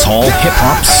 dancehall,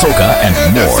 hip-hop, soca, and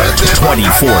more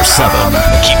 24/7.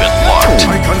 Keep it locked.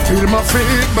 I can feel my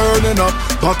feet burning up,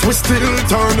 but we still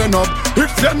turning up.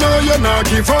 If you know you're not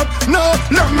give up, no,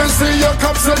 let me see your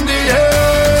cups in the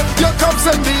air. Your cups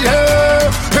in the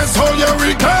air. It's all you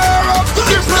repair up.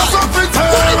 The place of it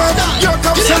tear up. Your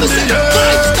cups in the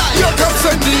air. Your cups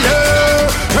in the air.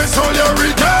 It's all you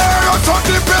repair up. So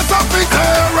the place of it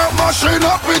tear up. Mashing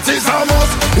up, it is a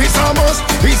must. It's a must.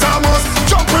 It's a must.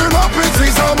 Jumping up, it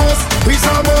is a must. It's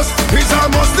a must. It's a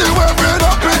must. The wearing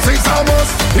up, it is a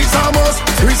must. It's a must.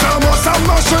 It's a must. I'm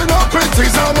mashing up, it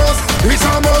is a must. It's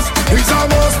a must. It's a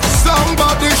must.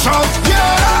 Somebody shout, yeah,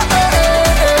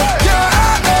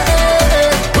 yeah,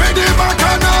 with the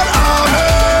Bacchanal army.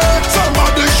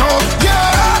 Somebody shout,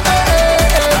 yeah,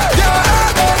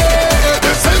 yeah,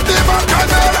 this is the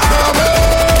Bacchanal army.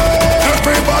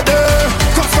 Everybody,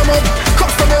 customer,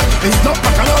 customer. It's not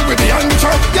Bacchanal with the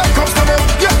answer. Yeah, customer,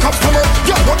 yeah, customer.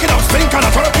 Yeah, walk it out, stink and I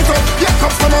turn it up. Yeah,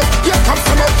 customer, yeah,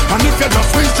 customer. And if you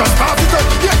just reach, just pass it up.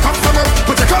 Yeah, customer,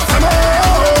 put your customer.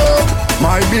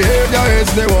 My behavior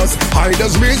is the worst. I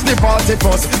just reach the party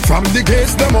first. From the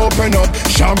gates them open up.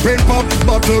 Champagne pop,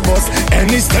 bottle bust.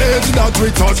 Any stage that we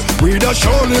touch, we just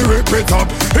surely rip it up.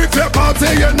 If you're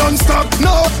partying non-stop,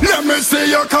 no, let me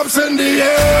see your cups in the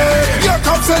air. Your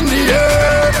cups in the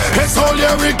air. It's all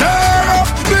you repair up.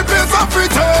 The place of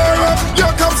it tear up.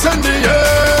 Your cups in the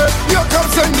air. Your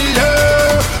cups in the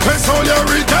air. It's all you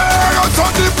repair up. So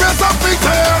the place of it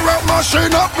tear up.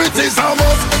 Machine up, it is a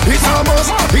must. It's a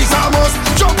must. It's a must.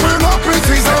 Jumping up, it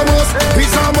is a must.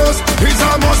 It's a must. It's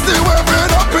a must. The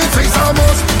wearing up, it is a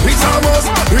must. It's a must.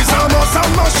 It's a must.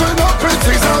 I'm mashing up, it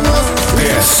is a must.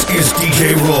 This is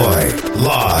DJ Roy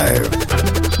live.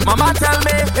 Mama tell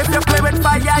me, if you play with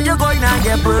fire, you're going to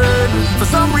get burned. For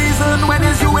some reason, when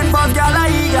it's you involved, girl, I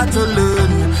got to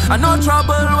learn. I know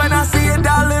trouble when I see it,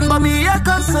 darling, but me a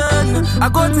concern. I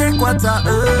go take what I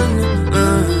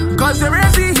earn. Cause there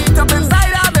is the heat up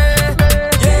inside of me.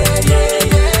 Yeah, yeah,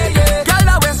 yeah, yeah. Girl,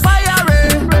 that was fiery.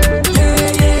 Yeah,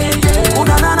 yeah, yeah. Oh,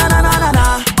 na, na, na, na, na, na.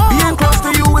 Being close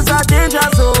to you is a danger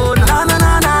zone. Na, na,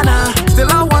 na, na, na. Still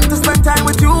I want to spend time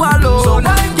with you alone. So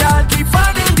my girl, keep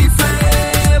finding the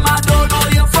flame. I don't know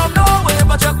you from nowhere,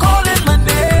 but you're calling my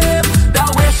name. That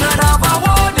way should have a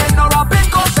warning or a big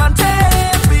caution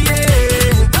tape,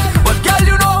 yeah. But girl,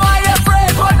 you know I am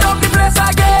afraid. Put down the place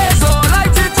again. So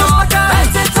light it up,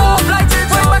 light it up, light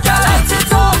it up, light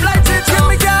it up, light it up,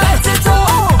 me girl, light it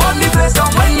up. On the place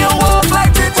down when you walk,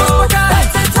 light it up,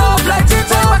 light it up, light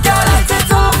it up, girl, light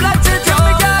it up, light it up,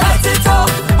 me girl, light it up.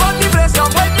 On the place down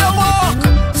when you walk.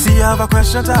 See, I have a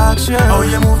question to ask you. How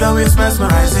you move that waist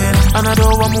mesmerizing, and I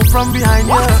don't want move from behind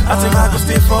you. I think I could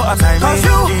stay for a time. Cause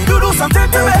you do something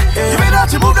to me. You mean that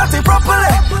you move that thing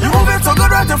properly. You move it so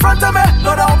good right in front of me.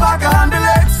 Lord, I hope I can handle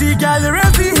it. See, girl, you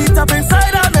raise the heat up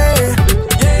inside of me.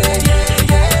 Yeah, yeah,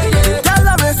 yeah, yeah. Girl,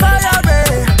 I'm inside of me.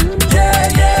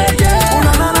 Yeah, yeah, yeah. Oh,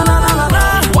 na, na, na, na, na, na.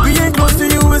 Being close to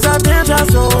you is a danger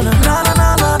zone. Na, na,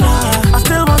 na, na, na. I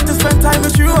still want to spend time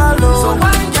with you alone. So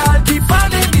why, girl, keep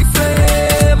finding the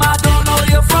flame? I don't know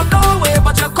you from nowhere,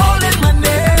 but you're calling my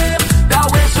name. That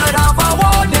way should have a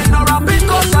warning or a big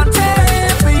caution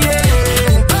tape,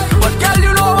 yeah. But girl,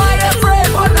 you know I am afraid,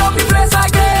 but now the place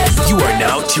again. So You are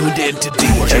now tuned in to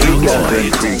DJ Every girl Roy.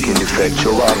 turn freak in effect.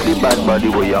 Show off the bad body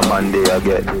where your man they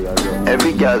get.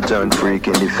 Every girl turn freak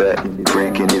in effect.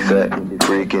 Freak in effect.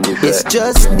 Freak in effect. It's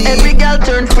just the Every girl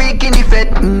turn freak in the fed.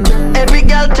 Every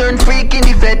girl turn freak in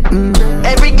the fed.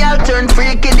 Every girl turn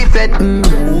freak in the fed.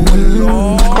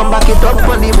 Come back it up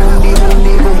on the boom, the boom,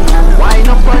 the boom. Wine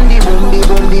up on the boom, the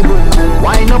boom, the boom.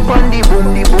 Wine up on the boom,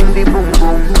 the boom, the boom,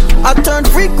 boom. I turn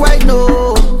freak right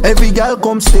now. Every girl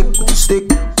come stick.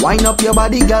 Wind up your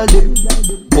body, girl dip.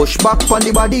 Push back on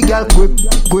the body, girl grip.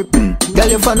 Girl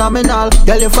you phenomenal,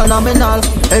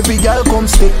 Every girl come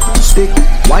stick.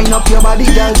 Wind up your body,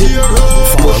 girl dip.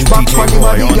 Follow Push back on the DJ Roy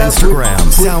body, on girl Instagram,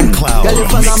 SoundCloud, Girl you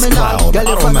phenomenal, Mixcloud,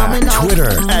 Automac,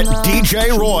 Twitter at DJ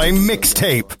Roy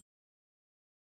Mixtape.